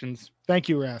 congratulations. Thank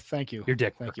you, Raph. Thank you. Your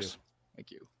dick Thank works. you.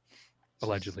 Thank you.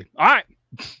 Allegedly. All right.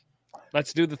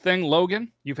 Let's do the thing.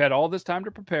 Logan, you've had all this time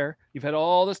to prepare. You've had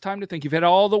all this time to think. You've had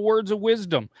all the words of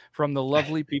wisdom from the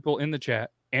lovely people in the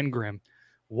chat and Grim.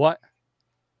 What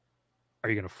are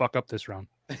you going to fuck up this round?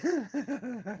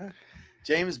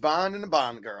 James Bond and a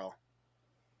Bond girl.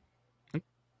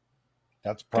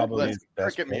 That's probably the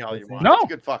best. Cricket me all you want. No. It's a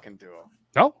good fucking duo.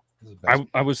 No,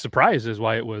 I was surprised is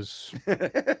why it was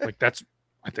like that's.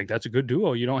 I think that's a good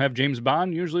duo. You don't have James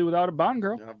Bond usually without a Bond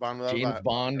girl. James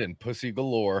Bond and Pussy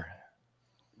Galore.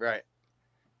 Right.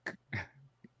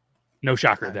 No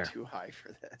shocker I'm there. too high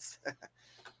for this.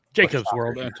 Jacob's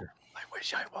World Enter. I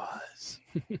wish I was.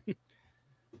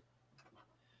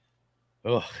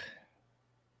 Ugh.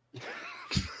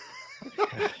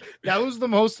 That was the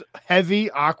most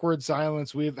heavy, awkward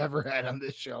silence we've ever had on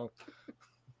this show.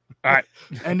 All right.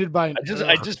 Ended by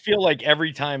I just feel like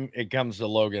every time it comes to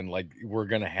Logan, like we're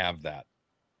gonna have that.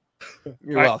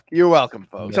 You're welcome,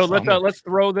 folks. So let's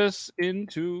throw this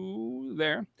into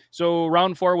there. So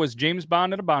round 4 was James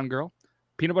Bond and a Bond girl,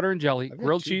 peanut butter and jelly,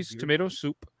 grilled cheese, tomato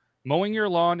soup, mowing your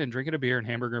lawn, and drinking a beer and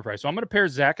hamburger and fries. So I'm going to pair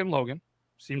Zach and Logan.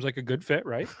 Seems like a good fit,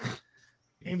 right?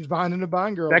 James Bond and a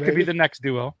Bond girl. That could be the next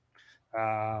duo.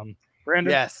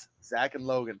 Brandon. Yes, Zach and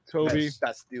Logan. Toby.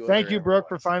 Best duo Thank there you, ever Brooke,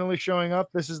 was. for finally showing up.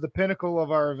 This is the pinnacle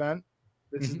of our event.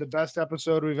 This is the best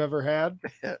episode we've ever had.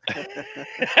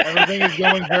 Everything is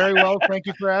going very well. Thank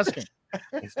you for asking.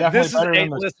 It's definitely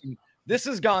Listen, this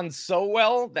has gone so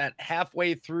well that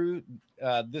halfway through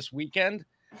this weekend,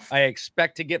 I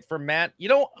expect to get from Matt. You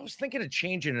know, I was thinking of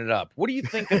changing it up. What do you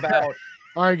think about?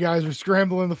 All right, guys, we're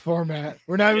scrambling the format.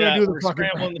 We're not even going to do the fucking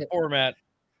scrambling the format.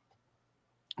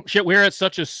 Shit, we're at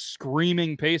such a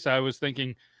screaming pace. I was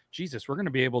thinking, Jesus, we're going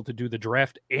to be able to do the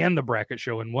draft and the bracket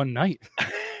show in one night.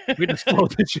 We just slow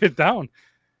this shit down.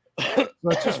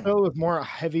 Let's just fill it with more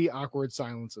heavy, awkward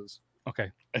silences.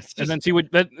 Okay, and then see what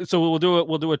that. So we'll do it.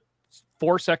 We'll do a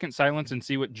 4-second silence and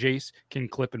see what Jace can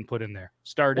clip and put in there.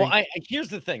 Starting. Well, here's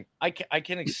the thing. I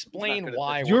can explain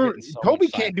why. Toby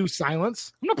can't do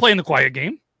silence. I'm not playing the quiet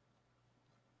game.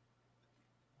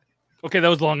 Okay, that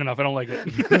was long enough. I don't like it.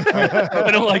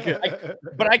 I don't like it.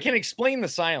 But I can explain the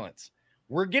silence.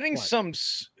 We're getting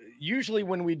usually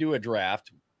when we do a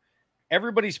draft,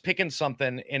 everybody's picking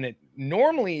something, and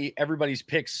normally everybody's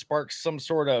picks sparks some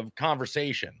sort of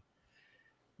conversation.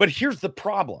 But here's the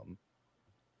problem.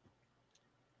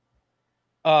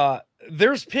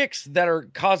 There's picks that are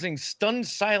causing stunned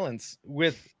silence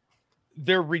with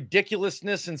their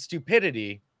ridiculousness and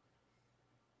stupidity,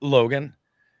 Logan.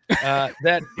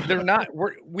 That they're not.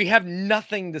 We have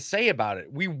nothing to say about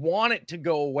it. We want it to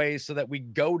go away so that we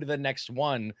go to the next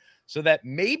one, so that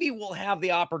maybe we'll have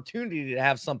the opportunity to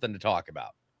have something to talk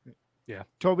about. Yeah,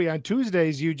 Toby, on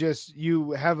Tuesdays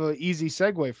you have an easy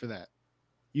segue for that.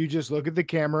 You just look at the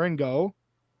camera and go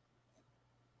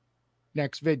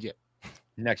next video.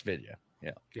 Next video.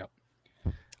 Yeah. Yep.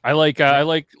 I like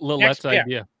Lilette's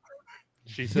idea.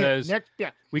 She says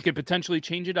we could potentially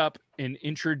change it up and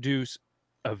introduce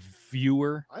a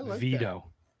viewer veto.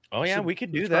 That. Oh yeah, we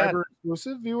could do that.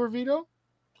 Exclusive viewer veto.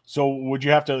 So would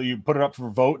you have to put it up for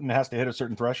vote and it has to hit a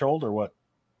certain threshold or what?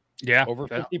 Yeah, over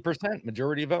 50%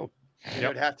 majority vote. It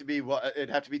would have to be it'd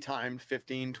have to be timed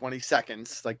 15, 20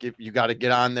 seconds. Like if you got to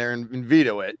get on there and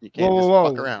veto it. You can't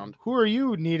fuck around. Who are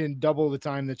you needing double the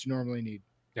time that you normally need?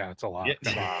 Yeah, it's a lot. Yeah.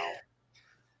 Wow.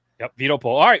 Yep, veto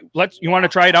poll. All right, you want to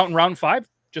try it out in round 5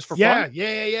 just for fun?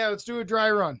 Yeah. Let's do a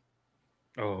dry run.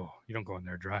 Oh, you don't go in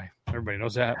there dry. Everybody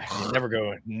knows that. Never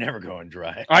going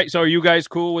dry. All right, so are you guys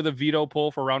cool with a veto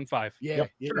poll for round 5? Yeah.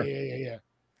 Sure. Yeah.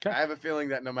 I have a feeling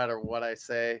that no matter what I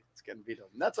say, it's getting vetoed.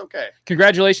 And that's okay.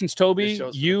 Congratulations, Toby.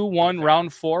 You won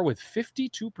round 4 with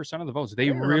 52% of the votes.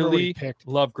 They really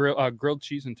love grilled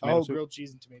cheese and tomato soup. Grilled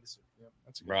cheese and tomato soup. Yeah,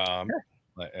 that's a good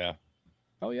yeah.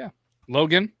 Oh, yeah.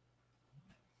 Logan,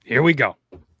 here we go.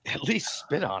 At least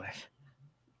spit on it.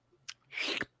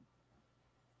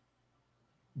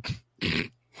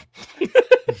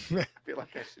 I feel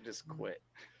like I should just quit.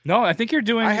 No, I think you're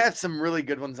doing. I had some really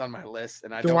good ones on my list,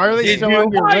 and why are they still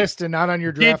on your list and not on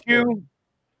your draft?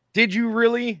 Did you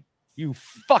really? You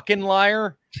fucking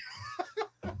liar!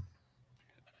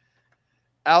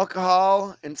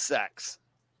 Alcohol and sex.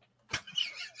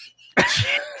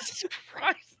 Jesus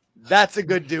Christ! That's a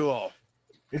good duo.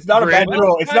 It's not a bad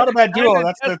duo. It's not a bad duo.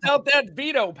 That's out that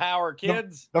veto power,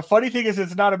 kids. The funny thing is,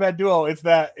 it's not a bad duo. It's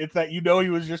that he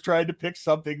was just trying to pick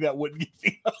something that wouldn't get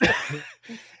vetoed.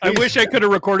 I wish I could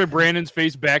have recorded Brandon's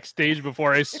face backstage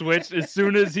before I switched. As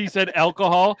soon as he said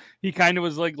alcohol, he kind of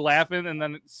was like laughing, and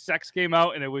then sex came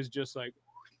out, and it was just like.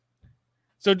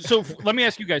 So let me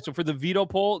ask you guys. So for the veto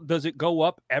poll, does it go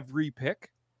up every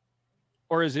pick,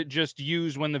 or is it just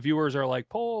used when the viewers are like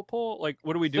pull? Like,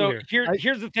 what do we do here?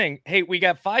 Here's the thing. Hey, we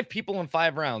got 5 people in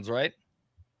 5 rounds, right?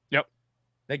 Yep.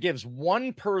 That gives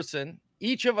one person.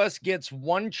 Each of us gets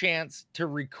one chance to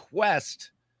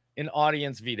request an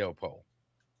audience veto poll.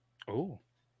 Oh.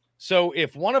 So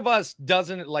if one of us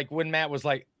doesn't, like when Matt was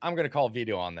like, I'm going to call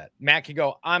veto on that, Matt can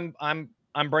go, I'm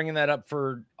bringing that up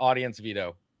for audience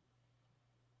veto.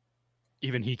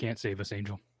 Even he can't save us,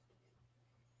 Angel.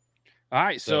 All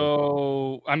right.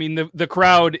 So I mean, the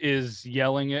crowd is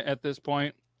yelling it at this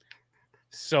point.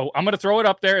 So I'm going to throw it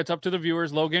up there. It's up to the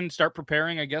viewers. Logan, start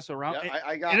preparing, I guess, around. Yeah,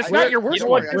 I got. And it's I not got, your worst you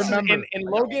know one. what, Remember,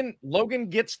 and Logan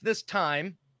gets this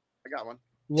time. I got one.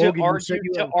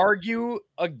 To argue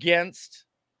against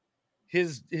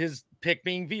his pick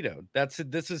being vetoed.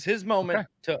 This is his moment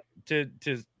to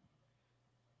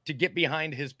get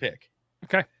behind his pick.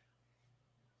 Okay.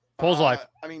 Polls live.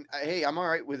 I mean, hey, I'm all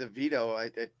right with a veto.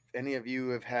 If any of you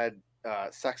have had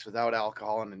sex without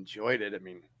alcohol and enjoyed it, I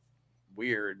mean,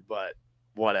 weird, but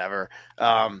whatever.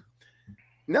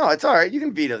 No, it's all right. You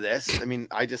can veto this. I mean,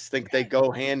 I just think they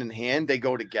go hand in hand. They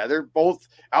go together. Both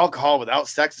alcohol without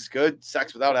sex is good.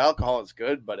 Sex without alcohol is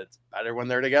good, but it's better when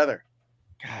they're together.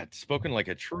 God, spoken like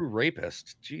a true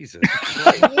rapist. Jesus.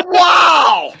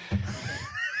 Wow.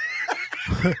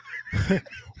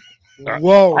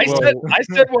 Whoa. I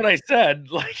said what I said.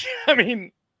 Like, I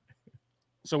mean,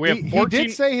 so we have 14. He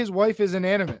did say his wife is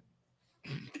inanimate.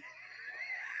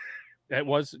 It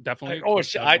was definitely. Oh,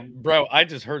 bro, I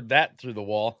just heard that through the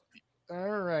wall.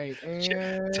 All right.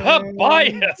 And,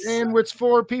 Tobias. And it's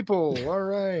 4 people. All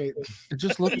right. It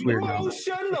just looks weird now.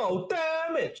 Emotional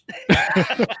damage.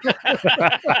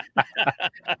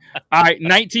 All right.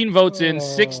 19 votes in,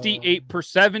 68%,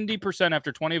 70%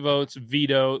 after 20 votes.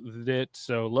 Veto it.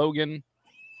 So Logan,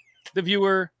 the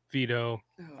viewer, veto.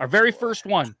 Our very first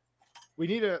one. We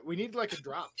need like a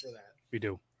drop for that. We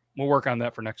do. We'll work on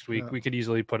that for next week. We could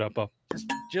easily put up a.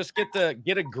 Just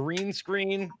get a green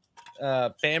screen,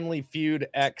 Family Feud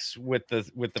X with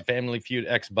the Family Feud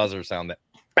X buzzer sound. That.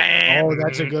 Bam! Oh,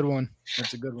 that's a good one.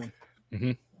 That's a good one.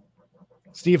 Mm-hmm.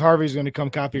 Steve Harvey's going to come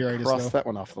copyright us. Cross that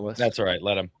one off the list. That's all right.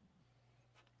 Let him.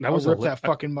 That was rip that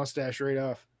fucking mustache right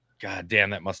off. God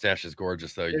damn, that mustache is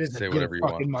gorgeous though. You It can is say a whatever you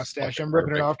want. fucking mustache. Fucking I'm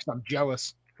ripping it perfect. off because I'm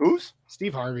jealous. Who's?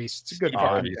 Steve Harvey's. It's a good Steve fucking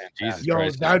Harvey's. Jesus Yo,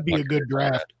 Christ, that would be a fucking good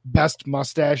draft. Best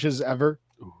mustaches ever.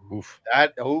 Oof.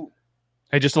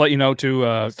 Hey, just to let you know, too,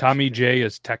 Tommy J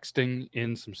is texting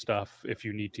in some stuff if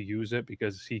you need to use it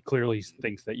because he clearly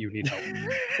thinks that you need help.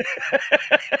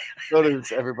 So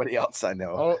does everybody else I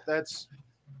know. Oh, that's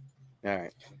all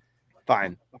right.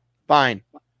 Fine. Fine.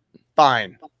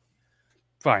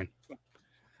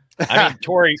 I mean,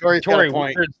 Tori, Tori's got a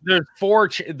point.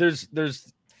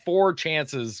 there's 4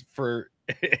 chances for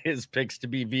his picks to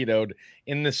be vetoed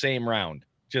in the same round.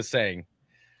 Just saying.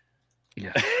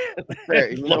 Yeah.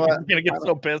 Fair. You know what? Logan's gonna get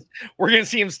so pissed. We're gonna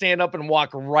see him stand up and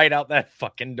walk right out that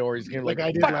fucking door. He's gonna be like like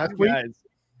I did "Fuck last you week. guys."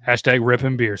 Hashtag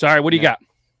ripping beers. All right, what do you got?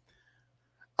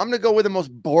 I'm gonna go with the most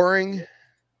boring.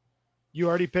 You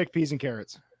already picked peas and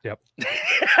carrots. Yep.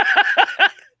 All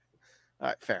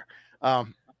right, fair. All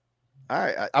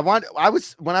right.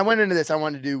 When I went into this, I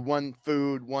wanted to do one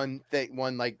food, one thing,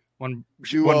 one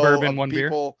duo one bourbon, of one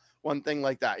beer, one thing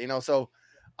like that. So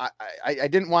I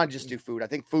didn't want to just do food. I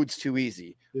think food's too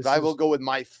easy. But I will go with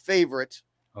my favorite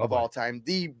of all time,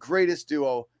 the greatest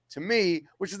duo to me,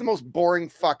 which is the most boring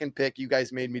fucking pick you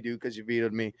guys made me do because you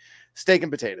vetoed me. Steak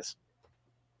and potatoes.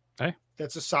 Hey,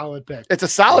 that's a solid pick. It's a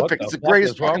solid pick. It's the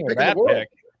greatest fucking pick in the world.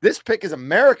 This pick is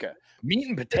America. Meat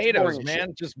and potatoes,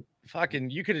 man. Just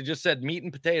fucking. You could have just said meat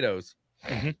and potatoes.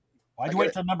 Mm-hmm. Why'd you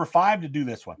wait till number 5 to do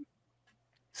this one?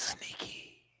 Sneaky.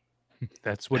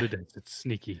 That's what it is. It's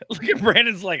sneaky. Look at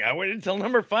Brandon's like, I waited until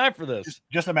number 5 for this.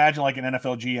 Just imagine like an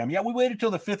NFL GM. Yeah, we waited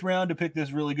till the 5th round to pick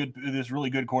this really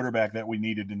good quarterback that we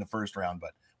needed in the first round.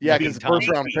 But yeah, because the first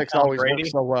round picks always work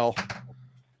so well.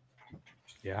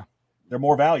 Yeah, they're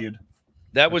more valued.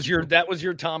 That was your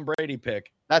Tom Brady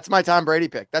pick. That's my Tom Brady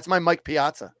pick. That's my Mike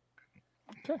Piazza.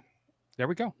 Okay, there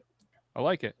we go. I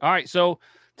like it. All right, so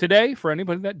today, for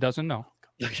anybody that doesn't know,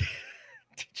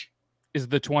 is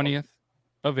the 20th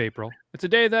of April. It's a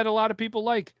day that a lot of people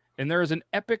like, and there is an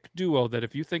epic duo that,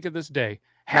 if you think of this day,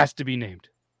 has to be named,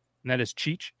 and that is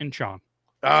Cheech and Chong.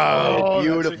 Oh,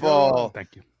 beautiful!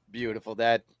 Thank you. Beautiful.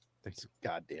 That's Thanks.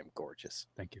 Goddamn gorgeous.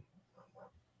 Thank you.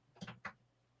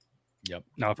 Yep.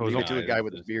 Now, if it was to a guy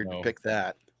with a beard to pick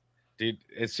that, dude.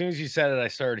 As soon as you said it, I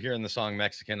started hearing the song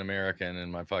 "Mexican American"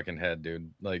 in my fucking head, dude.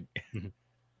 Like,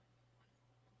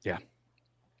 yeah.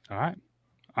 All right,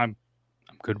 I'm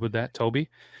good with that, Toby.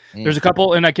 There's a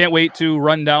couple, and I can't wait to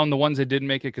run down the ones that didn't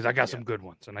make it because I got some good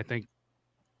ones, and I think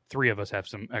 3 of us have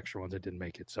some extra ones that didn't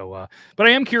make it. So, but I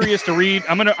am curious to read.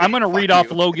 I'm gonna read off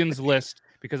Logan's list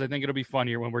because I think it'll be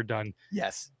funnier when we're done.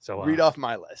 Yes. So read off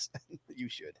my list. You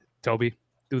should. Toby,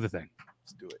 do the thing.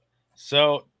 Let's do it.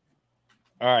 So,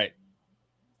 all right.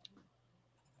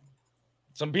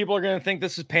 Some people are going to think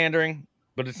this is pandering,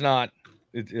 but it's not.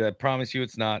 I promise you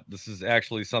it's not. This is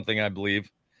actually something I believe.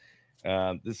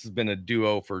 This has been a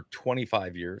duo for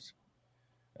 25 years.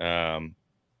 And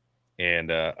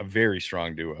a very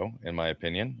strong duo, in my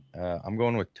opinion. I'm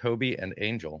going with Toby and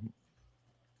Angel.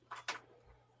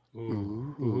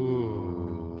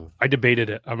 Ooh. I debated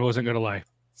it. I wasn't going to lie.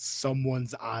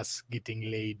 Someone's ass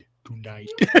getting laid tonight.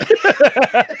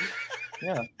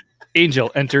 Yeah.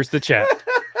 Angel enters the chat.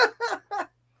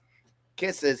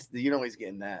 Kisses. You know he's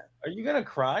getting that. Are you going to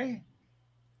cry?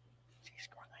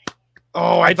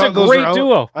 Oh, It's a great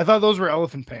duo. I thought those were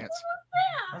elephant pants.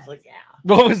 I was like, yeah.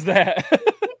 What was that?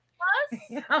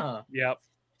 Yeah. Yep.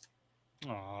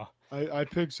 Aw. I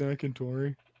picked Zach and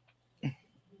Tori.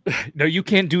 No, you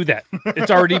can't do that. It's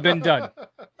already been done.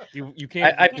 You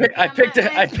can't.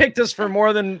 I picked us for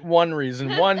more than one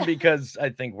reason. One, because I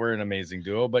think we're an amazing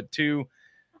duo, but two,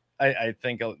 I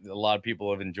think a lot of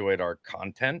people have enjoyed our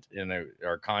content, and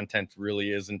our content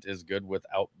really isn't as good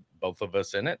without both of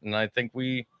us in it. And I think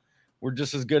we're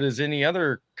just as good as any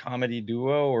other comedy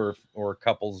duo or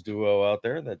couples duo out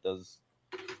there that does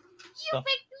stuff.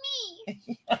 You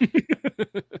picked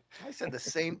me. I said the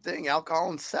same thing. Alcohol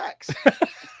and sex.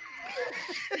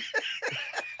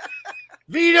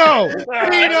 Veto!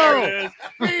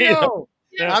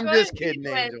 I'm just kidding,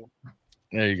 Angel.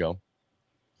 There you go.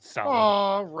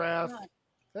 Aw, Wrath.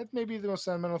 That may be the most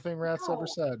sentimental thing Wrath's ever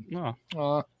said. No.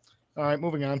 All right,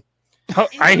 moving on.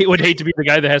 I would hate to be the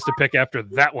guy that has to pick after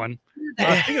that one.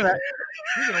 Speaking of that,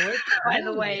 By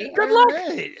the way, Good luck.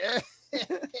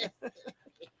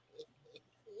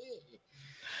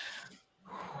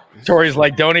 Tori's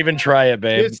like, don't even try it,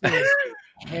 babe. This is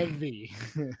heavy.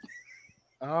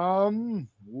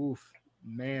 Oof,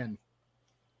 man.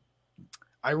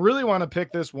 I really want to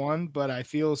pick this one, but I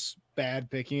feel bad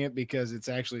picking it because it's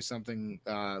actually something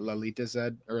Lalita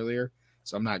said earlier,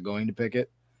 so I'm not going to pick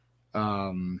it.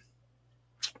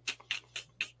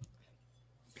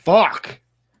 Fuck.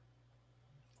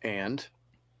 And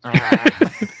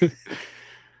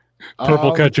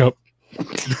Purple ketchup.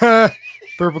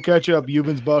 Purple ketchup,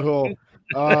 Euban's butthole.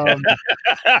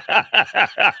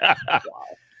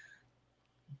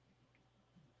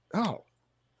 Oh,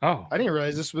 I didn't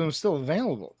realize this one was still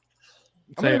available.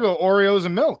 I'm gonna go Oreos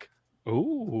and milk.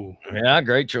 Ooh, yeah,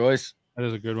 great choice. That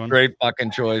is a good one. Great fucking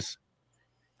choice.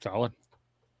 Solid.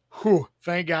 Whew,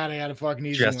 thank God I had a fucking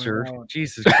easy Jester. one.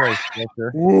 Jesus Christ,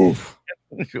 Jester. Woof.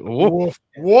 Woof.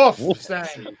 Woof.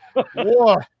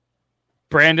 Woof.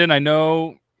 Brandon, I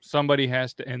know somebody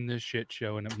has to end this shit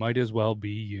show, and it might as well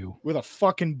be you. With a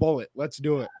fucking bullet. Let's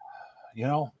do it. You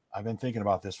know, I've been thinking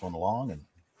about this one long and,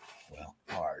 well,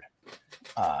 hard.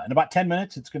 In about 10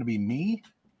 minutes, it's going to be me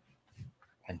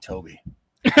and Toby.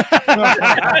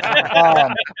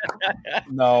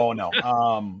 No.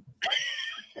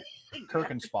 Kirk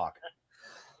and Spock.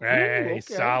 Hey, okay.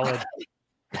 solid.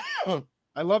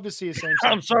 I love to see a same.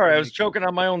 I'm sorry, I was choking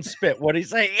on my own spit. What'd he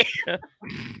say?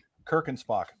 Kirk and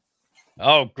Spock.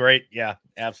 Oh, great. Yeah,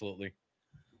 absolutely.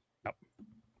 All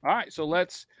right, so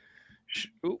let's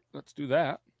do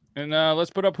that. And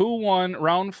let's put up who won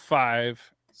round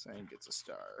 5. Same gets a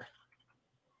star.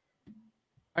 All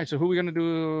right, so who are we gonna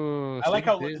do? I like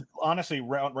how honestly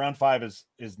round 5 is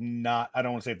not. I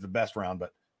don't want to say it's the best round,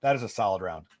 but that is a solid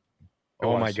round.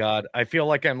 Oh my God. I feel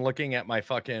like I'm looking at my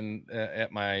fucking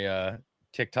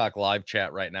TikTok live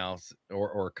chat right now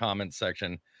or comment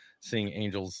section, seeing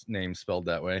Angel's name spelled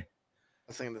that way. I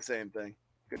was thinking the same thing.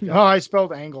 Good No, I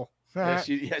spelled angle. Yes,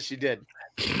 you did.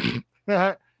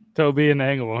 Toby and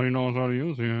Angle. He knows how to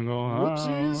use the angle.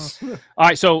 Whoopsies. All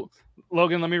right, so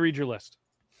Logan, let me read your list.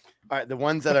 All right, the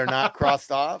ones that are not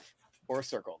crossed off or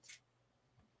circled.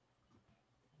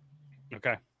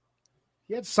 Okay.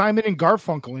 He had Simon and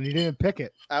Garfunkel, and he didn't pick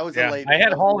it. I was Yeah. a late. I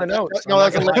had Hall and Oates. No,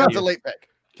 that was a late pick.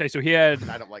 Okay, so he had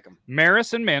I don't like them.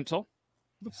 Maris and Mantle,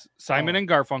 Simon and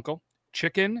Garfunkel,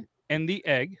 Chicken and the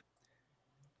Egg,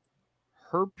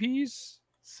 Herpes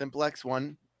Simplex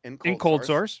one in Cold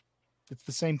Source. It's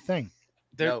the same thing.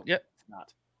 No, Yep. it's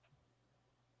not.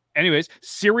 Anyways,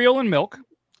 Cereal and Milk,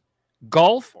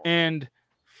 Golf and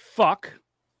Fuck,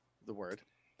 The word,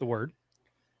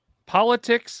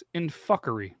 Politics and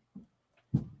Fuckery.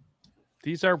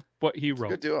 These are what he wrote.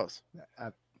 Good duos.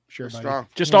 Sure, They're buddy. strong.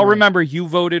 Just all remember, you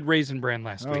voted Raisin Bran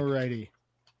last week. Alrighty.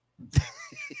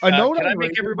 Can I on make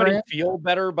Raisin everybody Bran. feel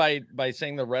better by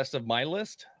saying the rest of my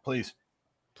list? Please.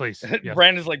 Please. Yes.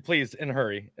 Brandon's like, please, in a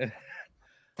hurry.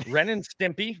 Ren and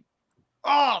Stimpy.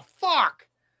 Oh, fuck.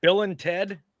 Bill and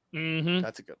Ted. Mm-hmm.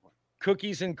 That's a good one.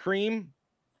 Cookies and Cream.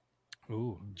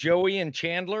 Ooh. Joey and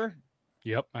Chandler.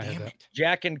 Yep. I had that.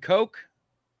 Jack and Coke.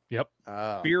 Yep.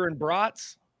 Beer and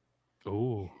Brats.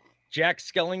 Ooh. Jack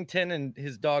Skellington and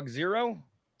his dog Zero.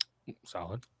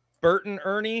 Solid. Bert and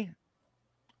Ernie.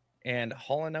 And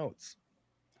Hall & Oates.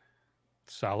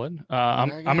 Solid.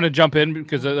 I'm going to jump in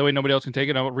because that way nobody else can take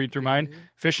it. I'll read through mine.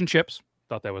 Fish and Chips.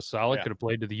 Thought that was solid. Yeah. Could have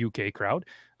played to the UK crowd.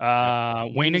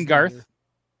 Wayne and Garth.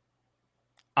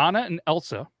 Anna and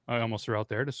Elsa. I almost threw out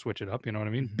there to switch it up. You know what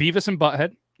I mean? Beavis and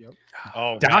Butthead. Yep.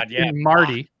 Oh, Doc God, yeah. and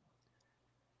Marty.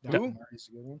 Who?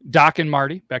 Doc and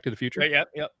Marty. Back to the Future.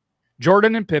 Yep.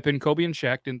 Jordan and Pippin. Kobe and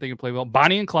Shaq. Didn't think it'd play well.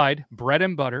 Bonnie and Clyde. Bread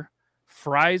and Butter.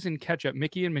 Fries and Ketchup.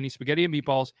 Mickey and Minnie. Spaghetti and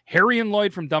Meatballs. Harry and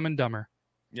Lloyd from Dumb and Dumber.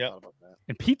 Yep.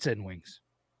 And pizza and wings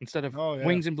instead of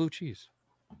wings and blue cheese.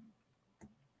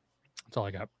 That's all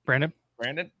I got. Brandon?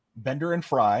 Bender and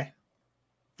Fry.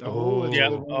 Oh, yeah.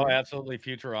 Oh, absolutely.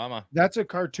 Futurama. That's a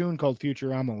cartoon called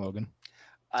Futurama, Logan.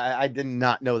 I did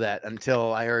not know that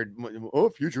until I heard,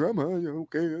 Futurama.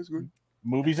 Okay, that's good.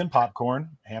 Movies and popcorn,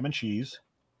 ham and cheese.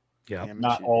 Yeah.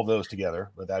 Not all those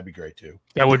together, but that'd be great too.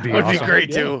 That would be awesome.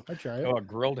 Great too. I'd try it. Oh, a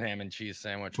grilled ham and cheese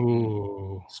sandwich.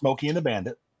 Ooh. Smokey and the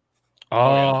Bandit.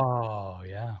 Oh,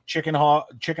 yeah. Chicken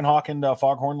Hawk and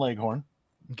Foghorn Leghorn.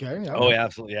 Okay. Yeah. Oh, yeah,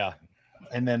 absolutely. Yeah.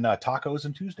 And then tacos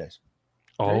and Tuesdays.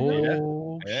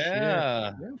 Oh,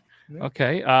 yeah.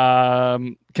 Okay.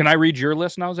 Can I read your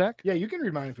list now, Zach? Yeah, you can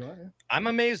read mine if you want. Yeah. I'm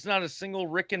amazed not a single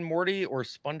Rick and Morty or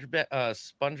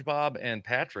SpongeBob and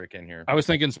Patrick in here. I was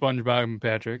thinking SpongeBob and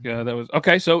Patrick. That was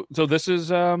okay. So this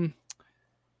is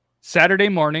Saturday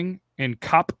morning in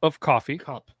Cup of Coffee.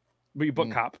 Cup. But you put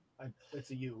Cop. It's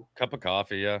a U. Cup of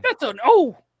coffee, yeah. That's an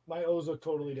O. My O's look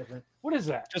totally different. What is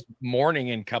that? Just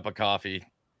morning and cup of coffee.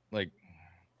 Like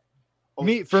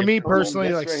me personally,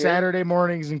 like Saturday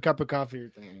mornings and cup of coffee.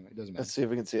 It doesn't matter. Let's see if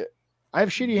we can see it. I have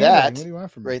shitty handwriting. That What do you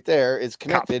want from me? right there is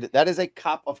connected. That is a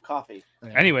cup of coffee.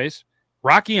 Anyways,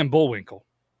 Rocky and Bullwinkle.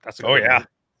 That's a good one.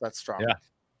 That's strong. Yeah.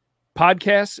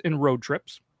 Podcasts and road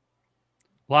trips.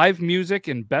 Live music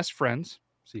and best friends.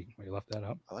 See, we left that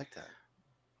up. I like that.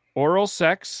 Oral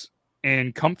sex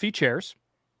and comfy chairs.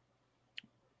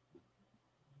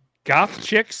 Goth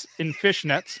chicks in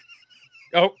fishnets.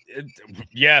 Oh,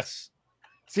 yes.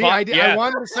 See, I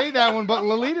wanted to say that one, but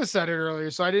Lolita said it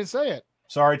earlier, so I didn't say it.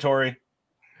 Sorry, Tori.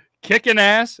 Kicking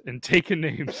ass and taking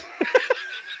names.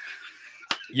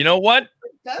 You know what?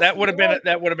 That would have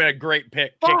been a great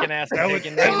pick. Kicking ass and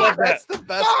taking names. I love that. That's the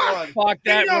best one. Fuck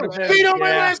that. Veto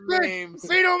my last pick.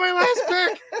 Veto my last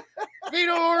pick.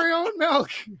 Veto Oreo and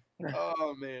milk.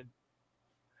 Oh man.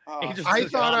 I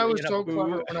thought I was so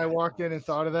clever when I walked in and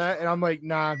thought of that, and I'm like,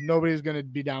 nah, nobody's gonna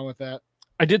be down with that.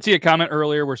 I did see a comment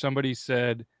earlier where somebody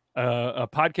said a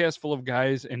podcast full of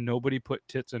guys and nobody put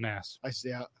tits and ass. I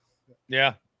see.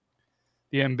 Yeah.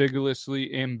 The ambiguously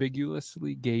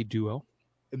gay duo.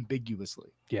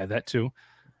 Ambiguously. Yeah, that too.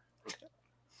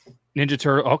 Ninja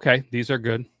Turtle. Okay, these are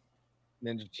good.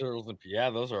 Ninja Turtles and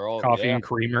those are all Coffee and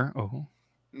creamer. Oh,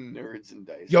 Nerds and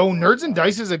Dice. Yo, Nerds and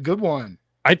Dice is a good one.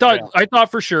 I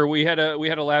thought for sure we had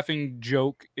a laughing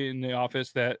joke in the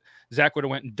office that Zach would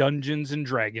have went Dungeons and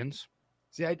Dragons.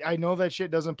 See, I know that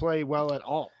shit doesn't play well at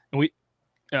all. And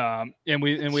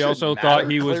we also thought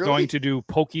he was going to do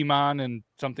Pokemon and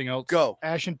something else. Go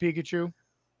Ash and Pikachu.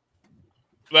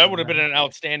 That would have been an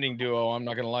outstanding duo. I'm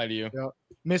not gonna lie to you. Yeah.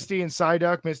 Misty and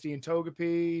Psyduck, Misty and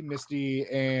Togepi, Misty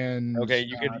and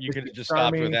you could have just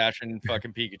stopped with Ash and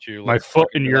fucking Pikachu. My foot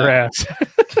in your ass.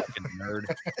 Fucking nerd.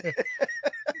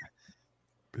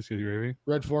 Biscuit gravy.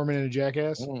 Red Foreman and a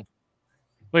jackass. Well,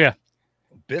 yeah.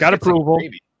 Biscuits Got approval.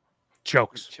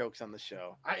 Chokes on the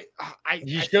show.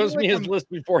 He shows me his list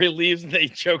before he leaves, and then he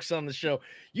chokes on the show.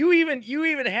 You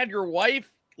even had your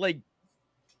wife like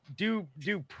do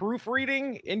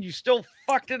proofreading, and you still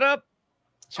fucked it up.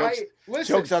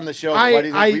 Chokes on the show. Why do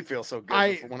you think we feel so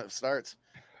good when it starts?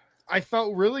 I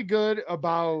felt really good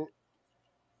about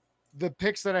the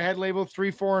picks that I had labeled 3,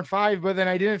 4, and 5, but then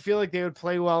I didn't feel like they would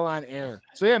play well on air.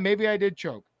 So yeah, maybe I did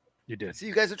choke. You did. So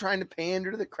you guys are trying to pander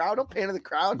to the crowd. Don't pander to the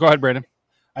crowd. Go ahead, Brandon.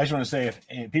 I just want to say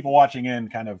if people watching in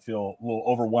kind of feel a little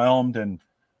overwhelmed and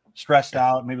stressed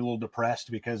out, maybe a little depressed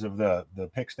because of the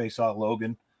picks they saw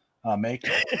Logan make,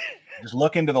 just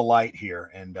look into the light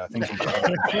here and things will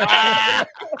change.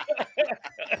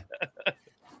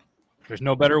 There's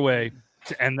no better way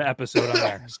to end the episode on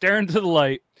there. Stare into the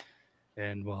light.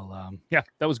 And well, yeah,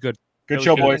 that was good. Good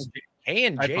show, boys. A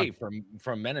and J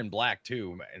from Men in Black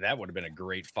too. That would have been a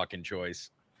great fucking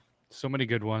choice. So many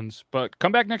good ones. But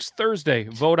come back next Thursday.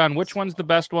 Vote on which one's the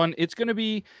best one. It's going to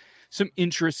be some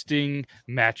interesting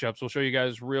matchups. We'll show you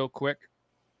guys real quick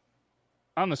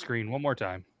on the screen one more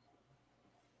time.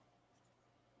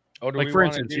 Oh, like, for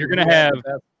instance, you're going to have...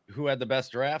 Who had the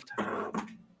best draft?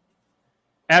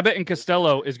 Abbott and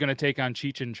Costello is going to take on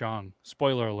Cheech and Chong.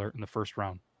 Spoiler alert in the first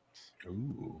round.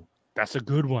 Ooh. That's a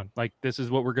good one. Like, this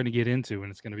is what we're going to get into,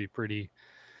 and it's going to be pretty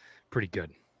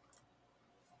good.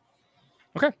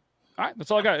 Okay. All right.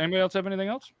 That's all I got. Anybody else have anything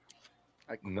else?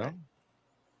 No.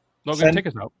 Logan, take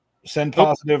us out. Send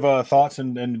positive thoughts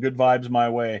and good vibes my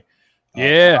way.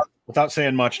 Yeah. Without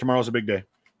saying much, tomorrow's a big day.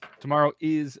 Tomorrow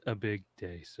is a big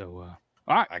day. So,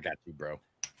 all right. I got you, bro.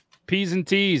 P's and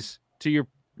T's to your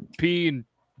P and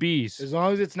B's. As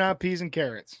long as it's not peas and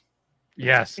carrots.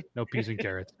 Yes. No peas and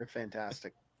carrots. They're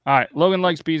fantastic. All right. Logan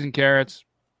likes peas and carrots.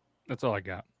 That's all I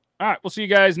got. All right. We'll see you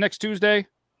guys next Tuesday.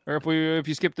 Or if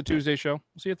you skip the Tuesday show,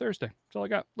 we'll see you Thursday. That's all I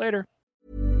got. Later.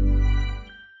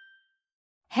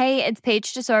 Hey, it's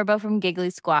Paige DeSorbo from Giggly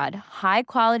Squad. High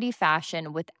quality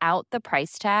fashion without the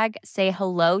price tag. Say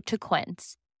hello to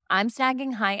Quince. I'm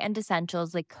snagging high-end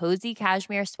essentials like cozy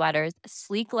cashmere sweaters,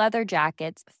 sleek leather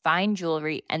jackets, fine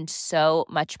jewelry, and so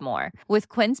much more. With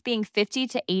Quince being 50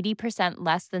 to 80%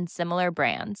 less than similar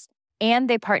brands. And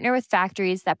they partner with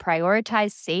factories that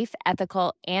prioritize safe,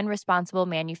 ethical, and responsible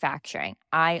manufacturing.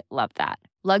 I love that.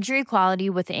 Luxury quality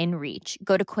within reach.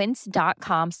 Go to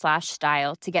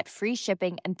quince.com/style to get free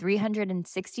shipping and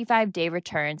 365-day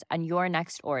returns on your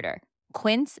next order.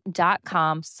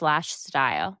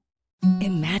 Quince.com/style.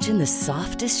 Imagine the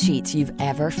softest sheets you've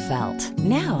ever felt.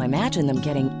 Now imagine them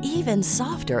getting even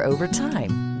softer over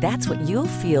time. That's what you'll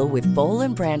feel with Boll &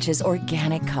 Branch's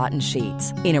organic cotton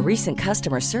sheets. In a recent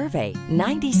customer survey,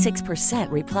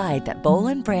 96% replied that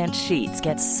Boll & Branch sheets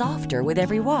get softer with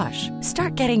every wash.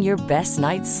 Start getting your best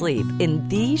night's sleep in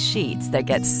these sheets that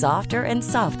get softer and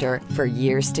softer for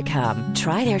years to come.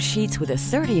 Try their sheets with a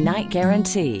 30-night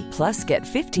guarantee. Plus, get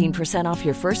 15% off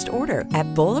your first order at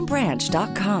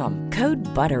bollandbranch.com. Code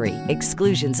BUTTERY.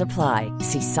 Exclusions apply.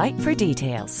 See site for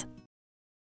details.